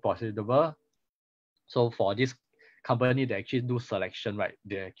are more profitable. So for this company, they actually do selection, right?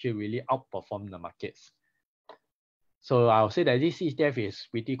 They actually really outperform the markets. So I'll say that this ETF is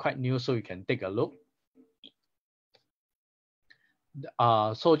pretty quite new, so you can take a look.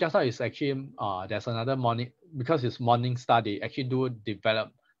 So just now it's actually, there's another because it's Morningstar, they actually do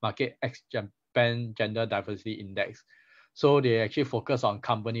develop market ex-Japan gender diversity index. So they actually focus on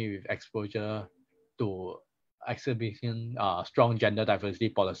company with exposure to exhibiting strong gender diversity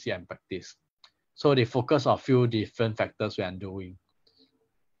policy and practice. So they focus on a few different factors we are doing.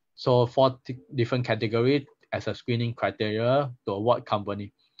 So 4 different categories as a screening criteria to award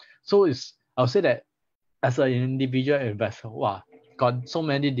company. So I'll say that as an individual investor, wow, got so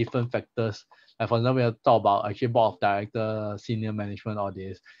many different factors. Like for example, we'll talk about actually board of directors, senior management, all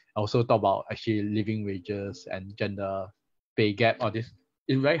this. Also talk about actually living wages and gender pay gap, all this.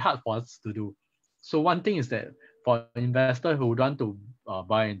 It's very hard for us to do. So one thing is that for investors who want to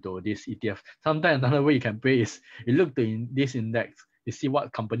buy into this ETF, sometimes another way you can play is you look to this index, you see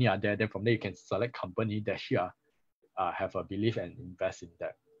what company are there, then from there you can select company that you have a belief and invest in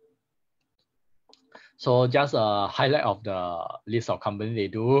that. So just a highlight of the list of companies they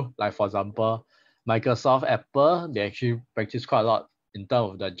do, like for example, Microsoft, Apple, they actually practice quite a lot in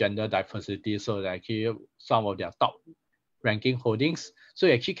terms of the gender diversity. So they actually some of their top ranking holdings. So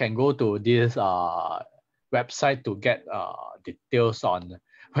you actually can go to this website to get details on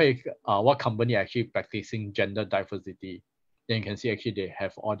what company actually practicing gender diversity. Then you can see actually they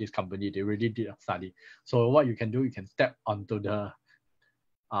have all these companies, they really did a study. So what you can do, you can step onto the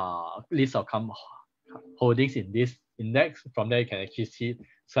list of holdings in this index. From there, you can actually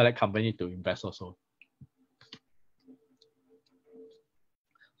select company to invest also.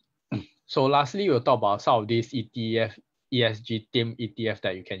 So lastly, we'll talk about some of these ESG theme ETF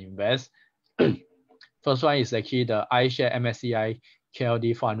that you can invest. First one is actually the iShare MSCI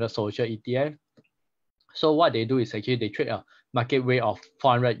KLD 400 Social ETF. So what they do is actually they trade a market weight of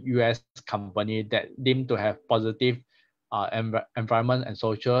 400 US company that deemed to have positive environment and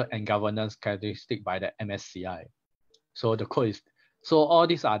social and governance characteristic by the MSCI. So the code is, so all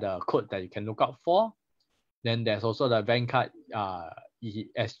these are the code that you can look out for. Then there's also the Vanguard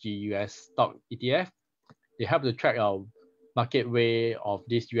ESG US stock ETF. They help to track a market weight of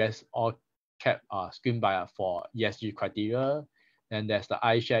this US all cap screened by for ESG criteria. Then there's the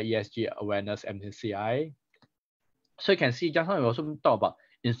iShare ESG Awareness MSCI. So you can see just now we also talk about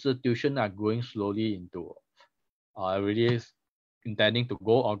institutions are going slowly into really intending to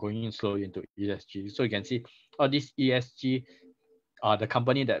go or going in slowly into ESG. So you can see all these ESG, the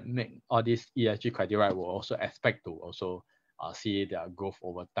company that make all these ESG criteria will also expect to also see their growth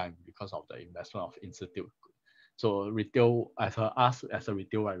over time because of the investment of institute. So retail, us as a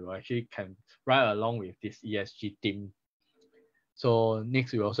retail, right, we actually can ride along with this ESG theme. So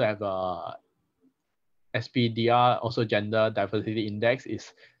next we also have SPDR, also Gender Diversity Index,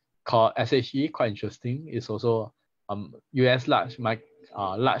 is called SHE, quite interesting. It's also US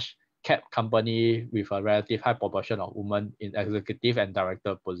large cap company with a relative high proportion of women in executive and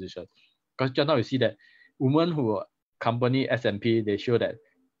director position. Because just now you see that women who company S&P, they show that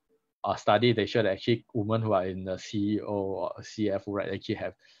study, they show that actually women who are in the CEO or CFO, right, actually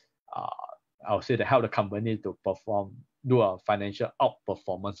have, I would say, they help the company to perform, do a financial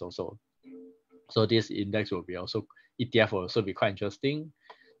outperformance also. So this index will be also, ETF will also be quite interesting.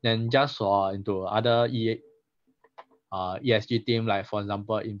 Then just for into other ESG team, like for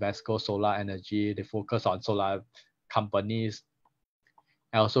example, Invesco Solar Energy, they focus on solar companies.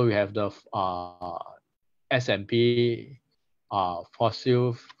 And also we have the S&P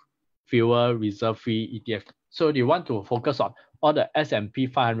fossil fuel reserve free ETF. So they want to focus on all the S&P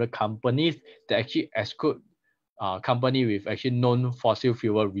 500 companies that actually exclude company with actually known fossil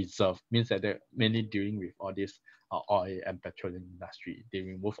fuel reserve, means that they're mainly dealing with all this oil and petroleum industry. They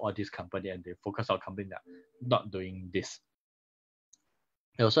remove all these companies and they focus on companies that are not doing this.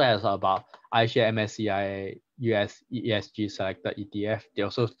 It also has about iShare MSCI US ESG selected ETF. They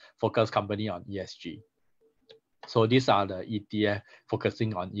also focus company on ESG. So these are the ETF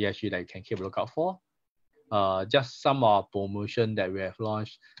focusing on ESG that you can keep a lookout for. Just some promotion that we have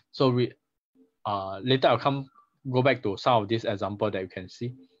launched. So we later I'll go back to some of these examples that you can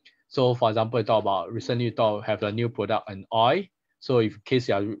see. So for example, we talk about recently we have a new product on oil. So if in case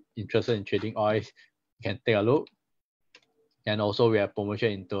you are interested in trading oil, you can take a look. And also we have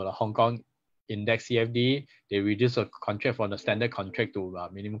promotion into the Hong Kong Index CFD. They reduce the contract from the standard contract to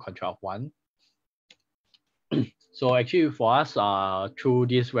a minimum contract of 1. So actually for us, through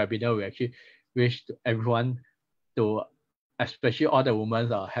this webinar, we actually wish everyone to, especially all the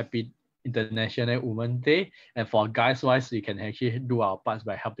women, happy International Women's Day. And for guys wise, we can actually do our parts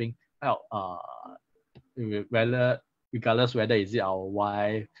by helping out, regardless whether is it our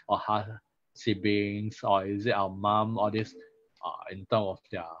wife or her siblings or is it our mom, or this in terms of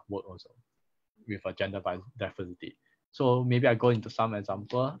their work also with a gender diversity. So maybe I go into some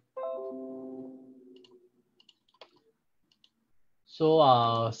example.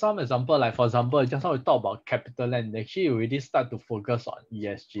 So some example, like for example, just now we talk about CapitaLand, actually we really start to focus on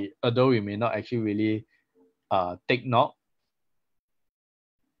ESG, although we may not actually really take note.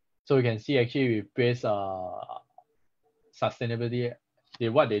 So you can see actually we place sustainability.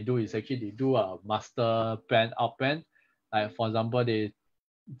 What they do is actually they do a master plan, out plan. Like for example, they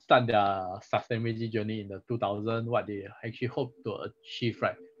start their sustainability journey in the 2000, what they actually hope to achieve,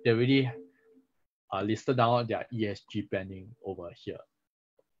 right? They really listed down their ESG planning over here.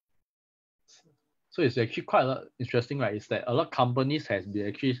 So it's actually quite interesting, right? It's that a lot of companies has been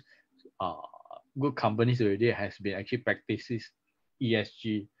actually, good companies already has been actually practices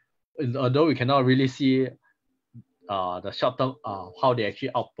ESG. Although we cannot really see the short term, how they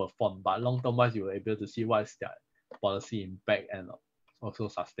actually outperform, but long term wise, you will be able to see what is their policy impact and also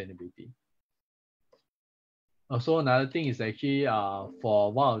sustainability. Also, another thing is actually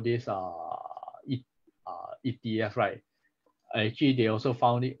for one of these ETF, right? Actually, they also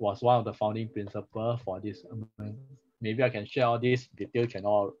found it was one of the founding principles for this. Maybe I can share all these details, and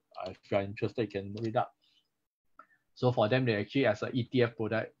all if you are interested, you can read up. So for them, they actually, as an ETF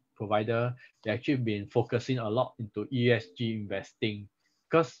product provider, they actually been focusing a lot into ESG investing,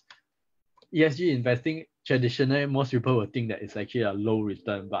 because ESG investing traditionally most people will think that it's actually a low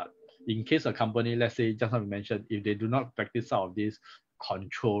return, but in case a company, let's say just like we mentioned, if they do not practice some of this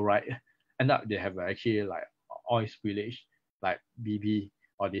control, right, end up they have actually like oil spillage, like BP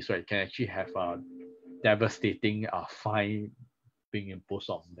or this, right, can actually have a devastating fine being imposed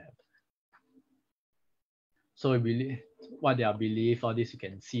on them. So we believe what they believe, all this you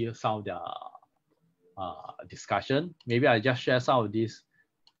can see some of their discussion. Maybe I just share some of this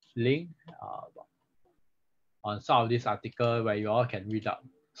link on some of this article where you all can read up.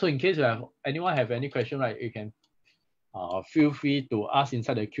 So in case you have anyone have any question, right, you can feel free to ask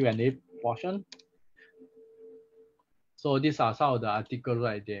inside the Q&A portion. So these are some of the articles,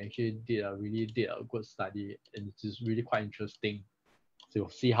 right? They actually really did a good study, and it is really quite interesting to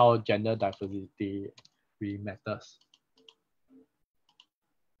see how gender diversity really matters.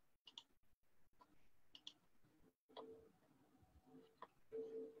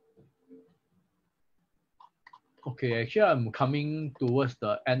 Okay, actually I'm coming towards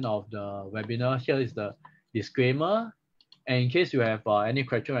the end of the webinar. Here is the disclaimer. And in case you have any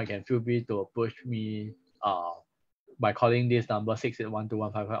question, I can feel free to approach me by calling this number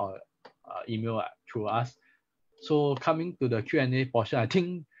 6812155 or email through us. So coming to the Q&A portion, I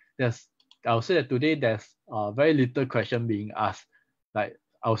think I'll say that today there's very little question being asked. Like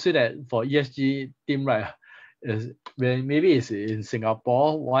I'll say that for ESG team, right, maybe it's in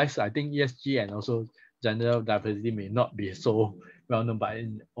Singapore wise, I think ESG and also gender diversity may not be so well known, but I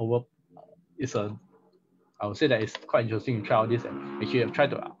would say that it's quite interesting to try out this and actually try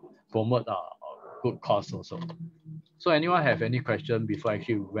to promote a good cause also. So anyone have any question before I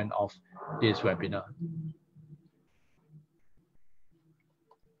actually went off this webinar?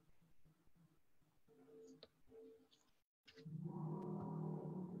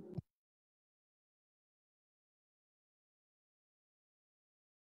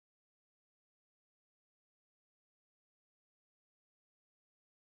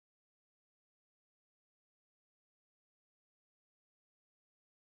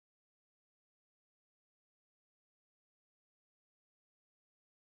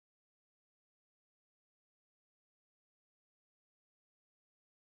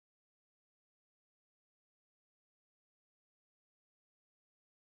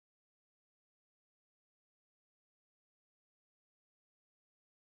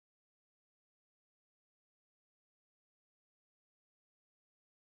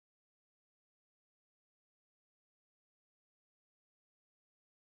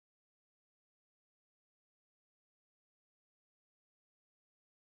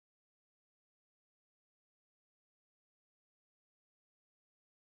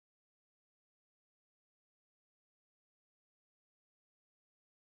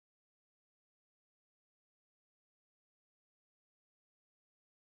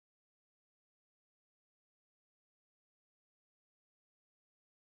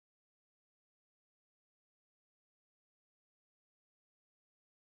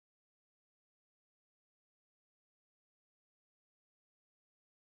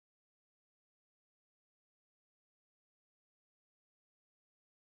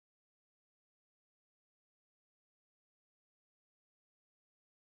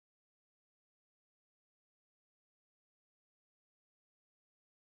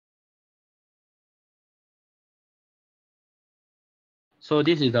 So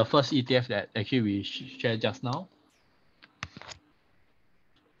this is the first ETF that actually we shared just now.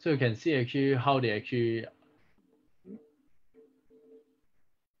 So you can see actually how they actually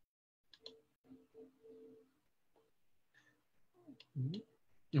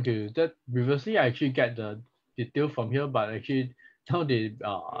okay, that previously I actually get the detail from here, but actually now they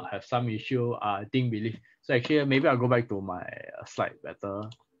have some issue, I think believe. So actually maybe I'll go back to my slide better,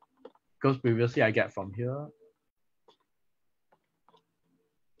 because previously I get from here.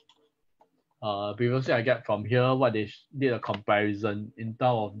 Previously I get from here what they did a comparison in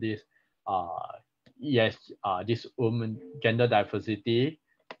terms of this this woman gender diversity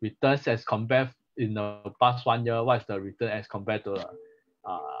returns as compared in the past 1 year. What's the return as compared to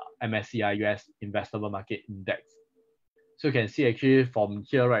MSCI US investable market index? So you can see actually from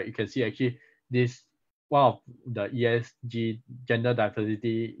here, right? You can see actually this one of the ESG gender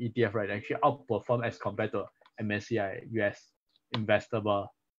diversity ETF, right? Actually outperform as compared to MSCI US investable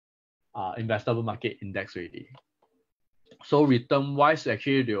market index already. So return wise,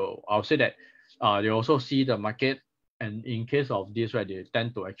 actually I'll say that they also see the market, and in case of this, right, they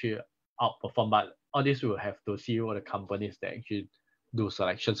tend to actually outperform. But all this will have to see what the companies that actually do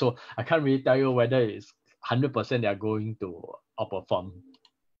selection. So I can't really tell you whether it's 100% they are going to outperform.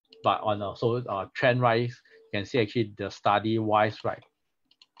 But on also trend wise, you can see actually the study wise, right,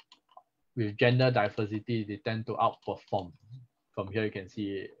 with gender diversity, they tend to outperform. From here you can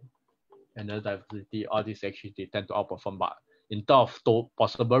see gender diversity, all these actually they tend to outperform. But in terms of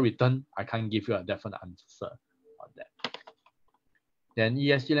possible return, I can't give you a definite answer on that. Then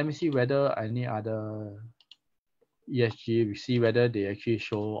ESG, let me see whether any other ESG, we see whether they actually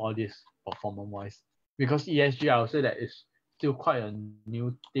show all this performance wise. Because ESG, I would say that it's still quite a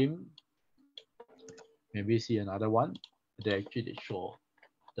new theme. Maybe see another one. They actually show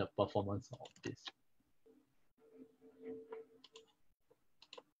the performance of this.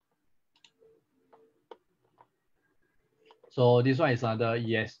 So this one is another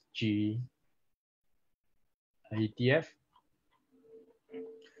ESG ETF.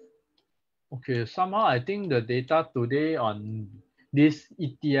 Okay, somehow I think the data today on this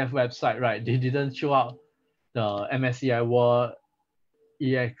ETF website, right, they didn't show up the MSCI World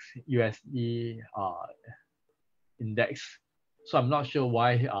EXUSD index. So I'm not sure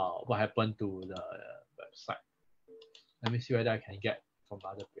why what happened to the website. Let me see whether I can get from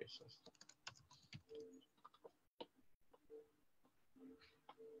other places.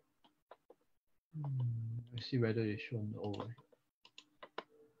 Let's see whether it's shown over.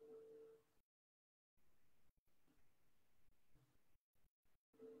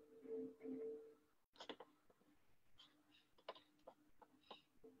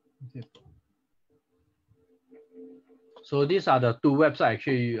 Okay. So these are the two websites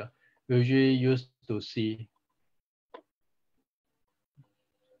actually usually used to see.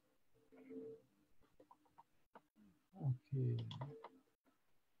 Okay.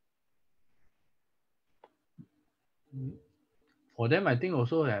 For them, I think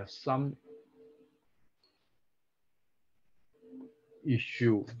also have some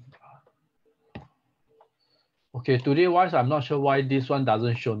issue. Okay, today wise, I'm not sure why this one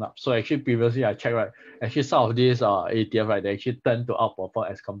doesn't show up. So actually previously I checked, right, actually some of these ETF, right, they actually tend to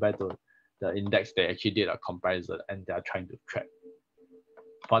outperform as compared to the index they actually did a comparison and they are trying to track.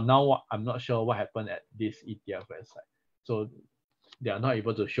 But now I'm not sure what happened at this ETF website. So they are not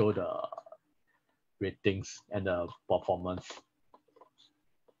able to show the ratings and the performance.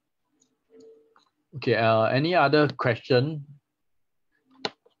 Okay, any other question?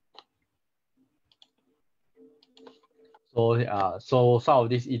 So some of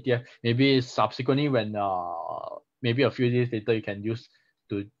these ETF, maybe subsequently when maybe a few days later you can use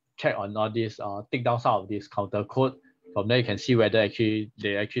to check on all these, take down some of these counter code. From there you can see whether actually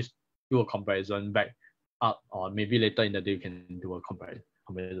they actually do a comparison back up, or maybe later in the day you can do a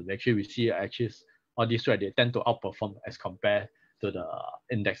comparison. Actually we see actually all these, right, they tend to outperform as compared to the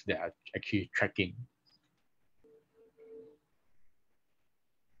index they are actually tracking.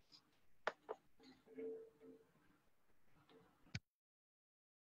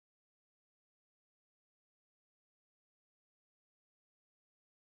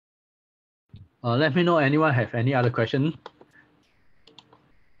 Let me know anyone have any other question.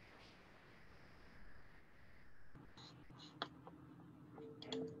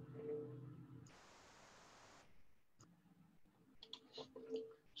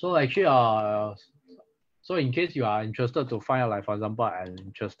 So actually, so in case you are interested to find out, like for example, I'm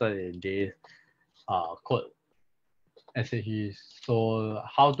interested in this code SHE. So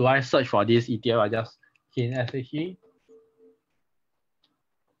how do I search for this ETF? I just key in SHE.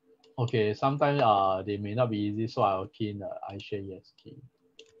 Okay, sometimes they may not be easy, so I'll key in the iShare yes key.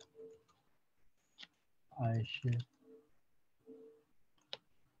 iShare.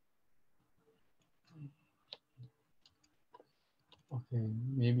 Okay,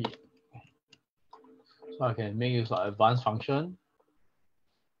 maybe. So I can make use of advanced function.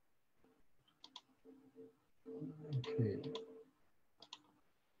 Okay.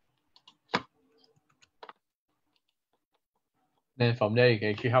 Then from there, you can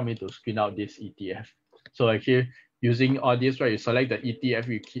actually help me to screen out this ETF. So actually using all this, right, you select the ETF,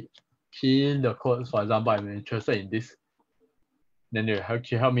 you key in the code. For example, I'm interested in this. Then they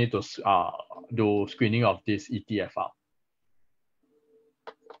actually help me to do screening of this ETF out.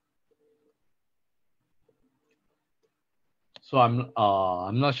 So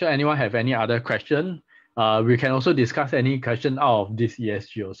I'm not sure anyone have any other question. We can also discuss any question out of this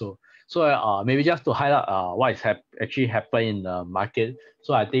ESG also. So maybe just to highlight what is actually happened in the market.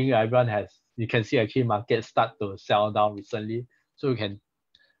 So I think everyone you can see actually market start to sell down recently. So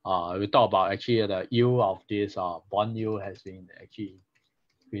we talk about actually the yield of this bond yield has been actually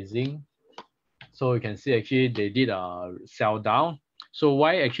increasing. So you can see actually they did a sell down. So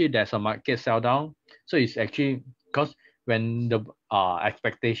why actually there's a market sell down? So it's actually because when the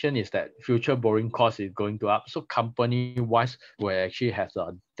expectation is that future borrowing cost is going to up, so company wise will actually have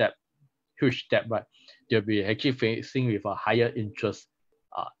a debt, huge debt, but they'll be actually facing with a higher interest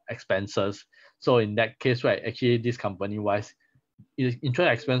expenses. So in that case, right, actually this company wise,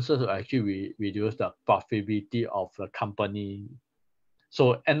 interest expenses will actually reduce the profitability of the company.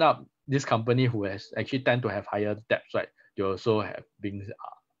 So end up this company who has actually tend to have higher debts, right? They also have been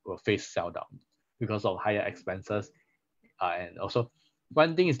will face sell down because of higher expenses. And also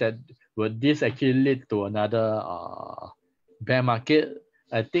one thing is that will this actually lead to another bear market?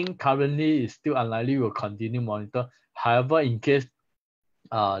 I think currently it's still unlikely. We'll continue monitor. However, in case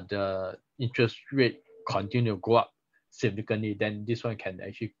the interest rate continue to go up significantly, then this one can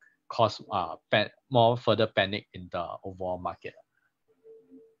actually cause more further panic in the overall market.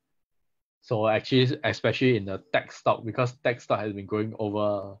 So actually, especially in the tech stock, because tech stock has been going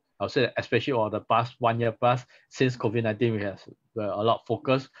over, I would say, especially over the past 1 year plus since COVID-19, we have a lot of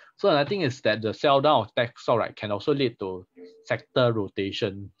focus. So I think is that the sell down of tech stock, right, can also lead to sector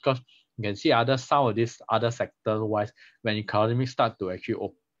rotation, because you can see some of these other sector wise when economy start to actually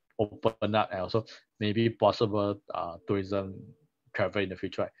open up, and also maybe possible tourism travel in the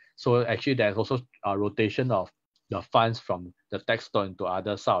future. Right? So actually, there's also a rotation of the funds from the tech stock into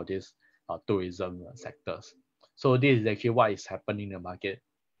other some of these tourism sectors. So this is actually what is happening in the market.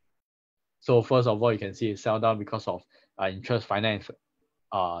 So first of all, you can see it sell down because of interest finance,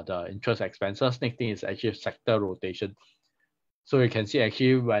 the interest expenses. Next thing is actually sector rotation. So you can see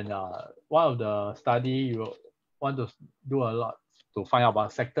actually when one of the study you want to do a lot to find out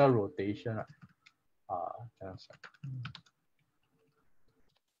about sector rotation.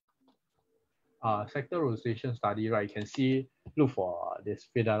 Sector rotation study, right? You can see look for this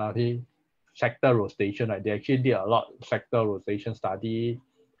fidelity sector rotation, right? They actually did a lot of sector rotation study,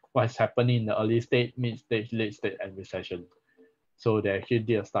 what's happening in the early stage, mid stage, late stage, and recession. So they actually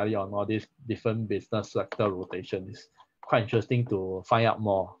did a study on all these different business sector rotations. Quite interesting to find out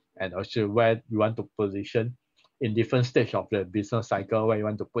more, and also where you want to position in different stage of the business cycle, where you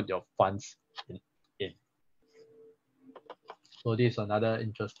want to put your funds in. So this is another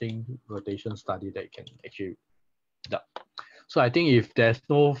interesting rotation study that you can actually do. So I think if there's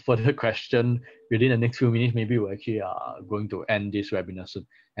no further question within the next few minutes, maybe we're actually going to end this webinar soon.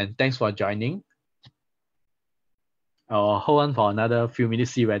 And thanks for joining. I'll hold on for another few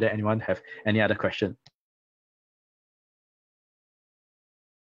minutes, see whether anyone have any other question.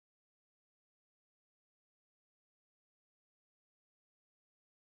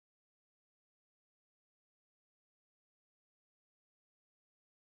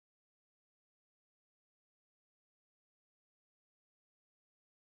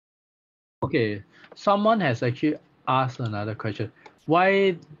 Okay, someone has actually asked another question.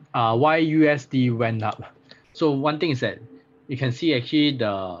 Why USD went up? So one thing is that you can see actually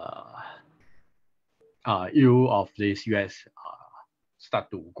the yield of this US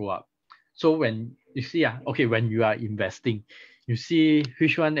start to go up. So when you see okay, when you are investing, you see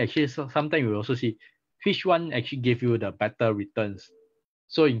which one actually, so sometimes you also see which one actually give you the better returns.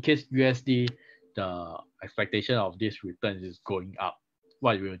 So in case USD, the expectation of this returns is going up,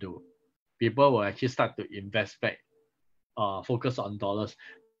 what you will do? People will actually start to invest back, focus on dollars,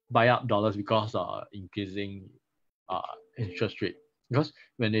 buy up dollars because increasing interest rate. Because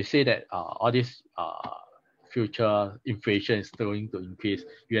when they say that all this future inflation is going to increase,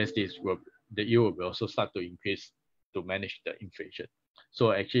 USD the yield will also start to increase to manage the inflation.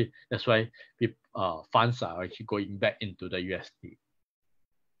 So actually, that's why funds are actually going back into the USD.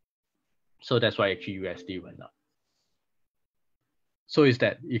 So that's why actually USD went up. So is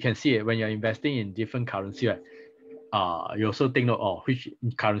that you can see it when you're investing in different currency, right? You also think note which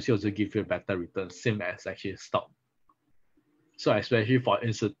currency also give you a better return, same as actually stock. So especially for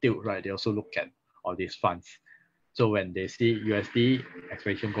institute, right, they also look at all these funds. So when they see USD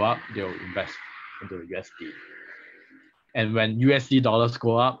expectation go up, they'll invest into USD. And when USD dollars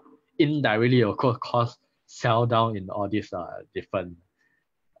go up, indirectly of course cause sell down in all these different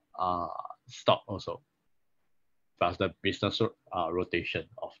stock also. Plus the business rotation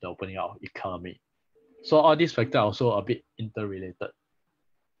of the opening up of economy. So all these factors are also a bit interrelated.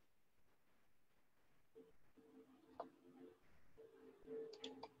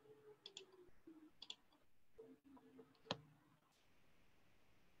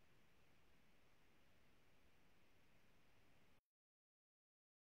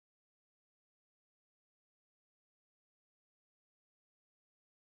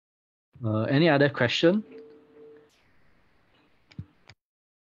 Any other question?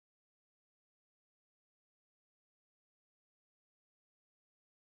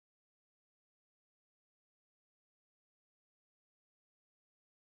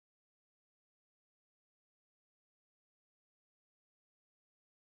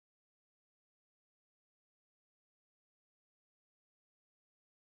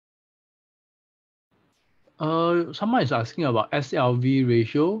 Someone is asking about SLV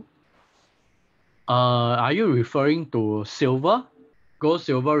ratio. Are you referring to silver, gold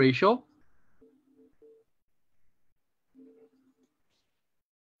silver ratio?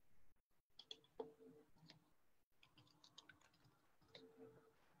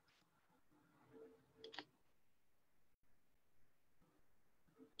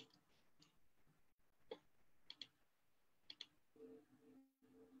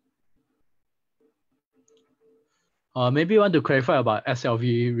 Maybe you want to clarify about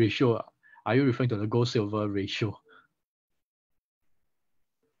SLV ratio. Are you referring to the gold silver ratio?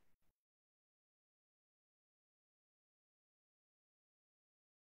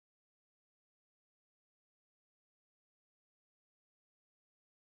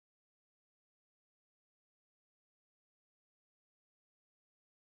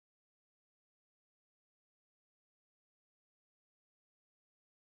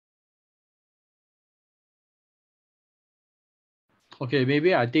 Okay,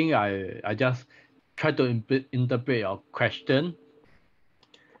 maybe I think I just try to interpret your question.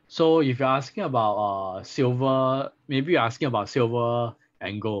 So if you're asking about silver, maybe you're asking about silver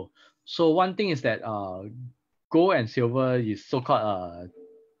and gold. So one thing is that gold and silver is so-called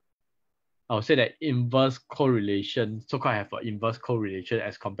I would say that inverse correlation, so-called have an inverse correlation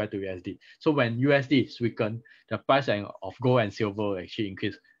as compared to USD. So when USD is weakened, the price of gold and silver will actually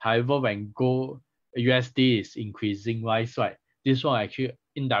increase. However, when gold USD is increasing wise, right, this one actually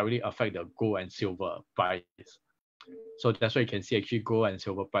indirectly affect the gold and silver price. So that's why you can see actually gold and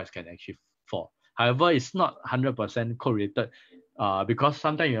silver price can actually fall. However, it's not 100% correlated because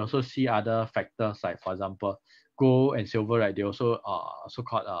sometimes you also see other factors like, for example, gold and silver, right? They also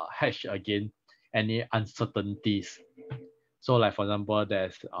so-called hedge against any uncertainties. So like, for example,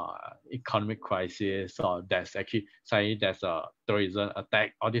 there's economic crisis or there's actually suddenly there's a terrorism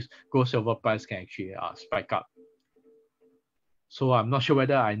attack, all this gold silver price can actually spike up. So I'm not sure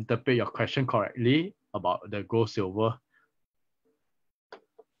whether I interpret your question correctly about the gold silver.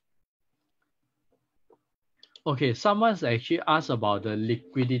 Okay, someone's actually asked about the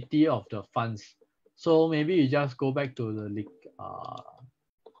liquidity of the funds. So maybe you just go back to the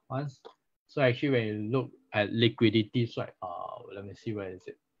funds. So actually when you look at liquidity, right, let me see where is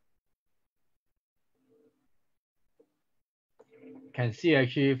it. Can see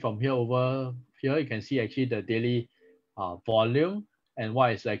actually from here over here, you can see actually the daily volume and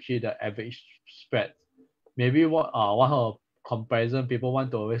what is actually the average spread. Maybe what one of comparison people want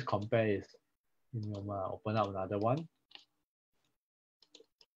to always compare is, open up another one.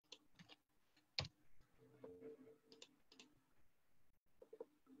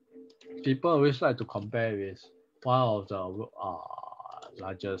 People always like to compare with one of the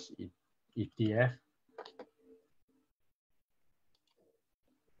largest ETF.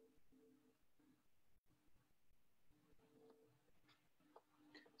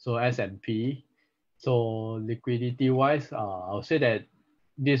 So S&P. So liquidity wise, I would say that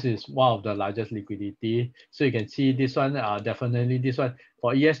this is one of the largest liquidity. So you can see this one, definitely this one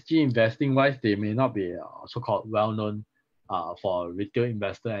for ESG investing wise, they may not be so-called well-known for retail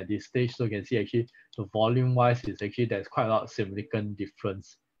investor at this stage. So you can see actually the volume wise is actually there's quite a lot of significant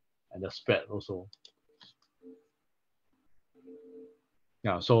difference and the spread also.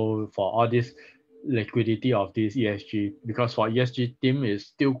 Yeah, so for all this liquidity of this ESG, because for ESG team is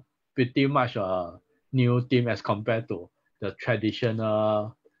still pretty much a new team as compared to the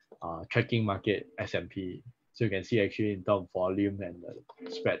traditional tracking market S&P. So you can see actually in terms of volume and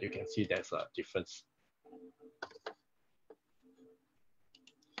the spread, you can see there's a difference.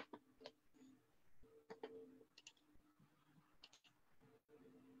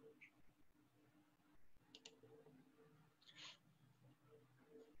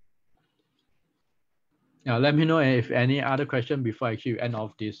 Now let me know if any other question before I actually end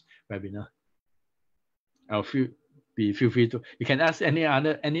off this webinar. I'll feel free to, you can ask any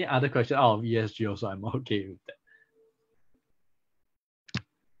other question out of ESG also, I'm okay with that.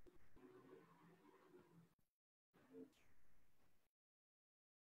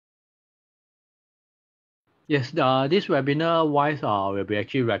 Yes, this webinar wise will be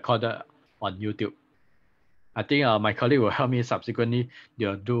actually recorded on YouTube. I think my colleague will help me subsequently.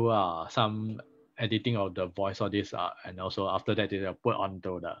 They'll do some editing of the voice of this, and also after that they'll put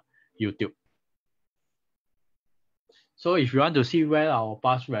onto the YouTube. So if you want to see where our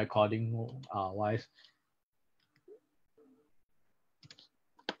past recording wise,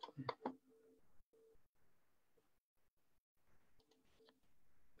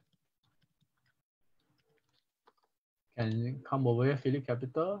 can come over here,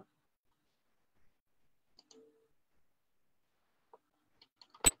 PhillipCapital.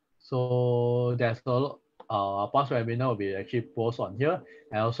 So there's a lot, past webinar will be actually post on here.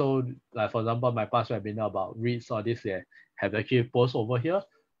 And also, like for example, my past webinar about REITs or this, they have actually post over here.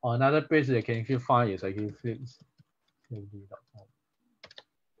 On another page they can actually find is actually phillip.com.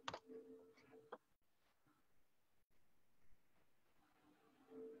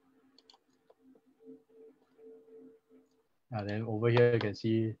 And then over here you can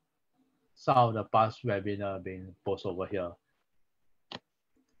see some of the past webinar being posted over here.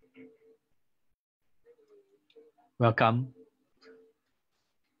 Welcome.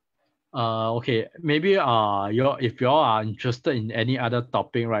 Okay, maybe if you all are interested in any other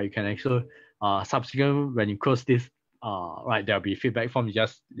topic, right, you can actually subsequent when you close this, right, there'll be feedback form. You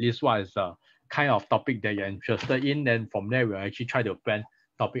just list what is the kind of topic that you're interested in. Then from there, we'll actually try to plan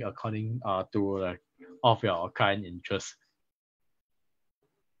topic according to of your current interest.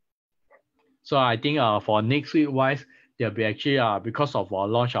 So I think for next week wise, there'll be actually because of our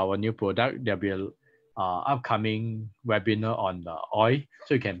launch our new product, there'll be upcoming webinar on the oil,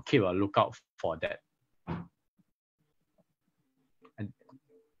 so you can keep a lookout for that. And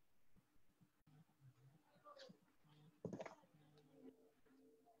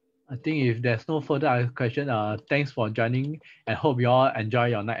I think if there's no further question, thanks for joining, and hope you all enjoy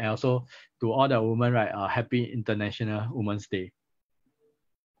your night. And also to all the women, right, happy International Women's Day.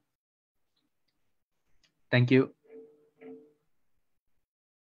 Thank you.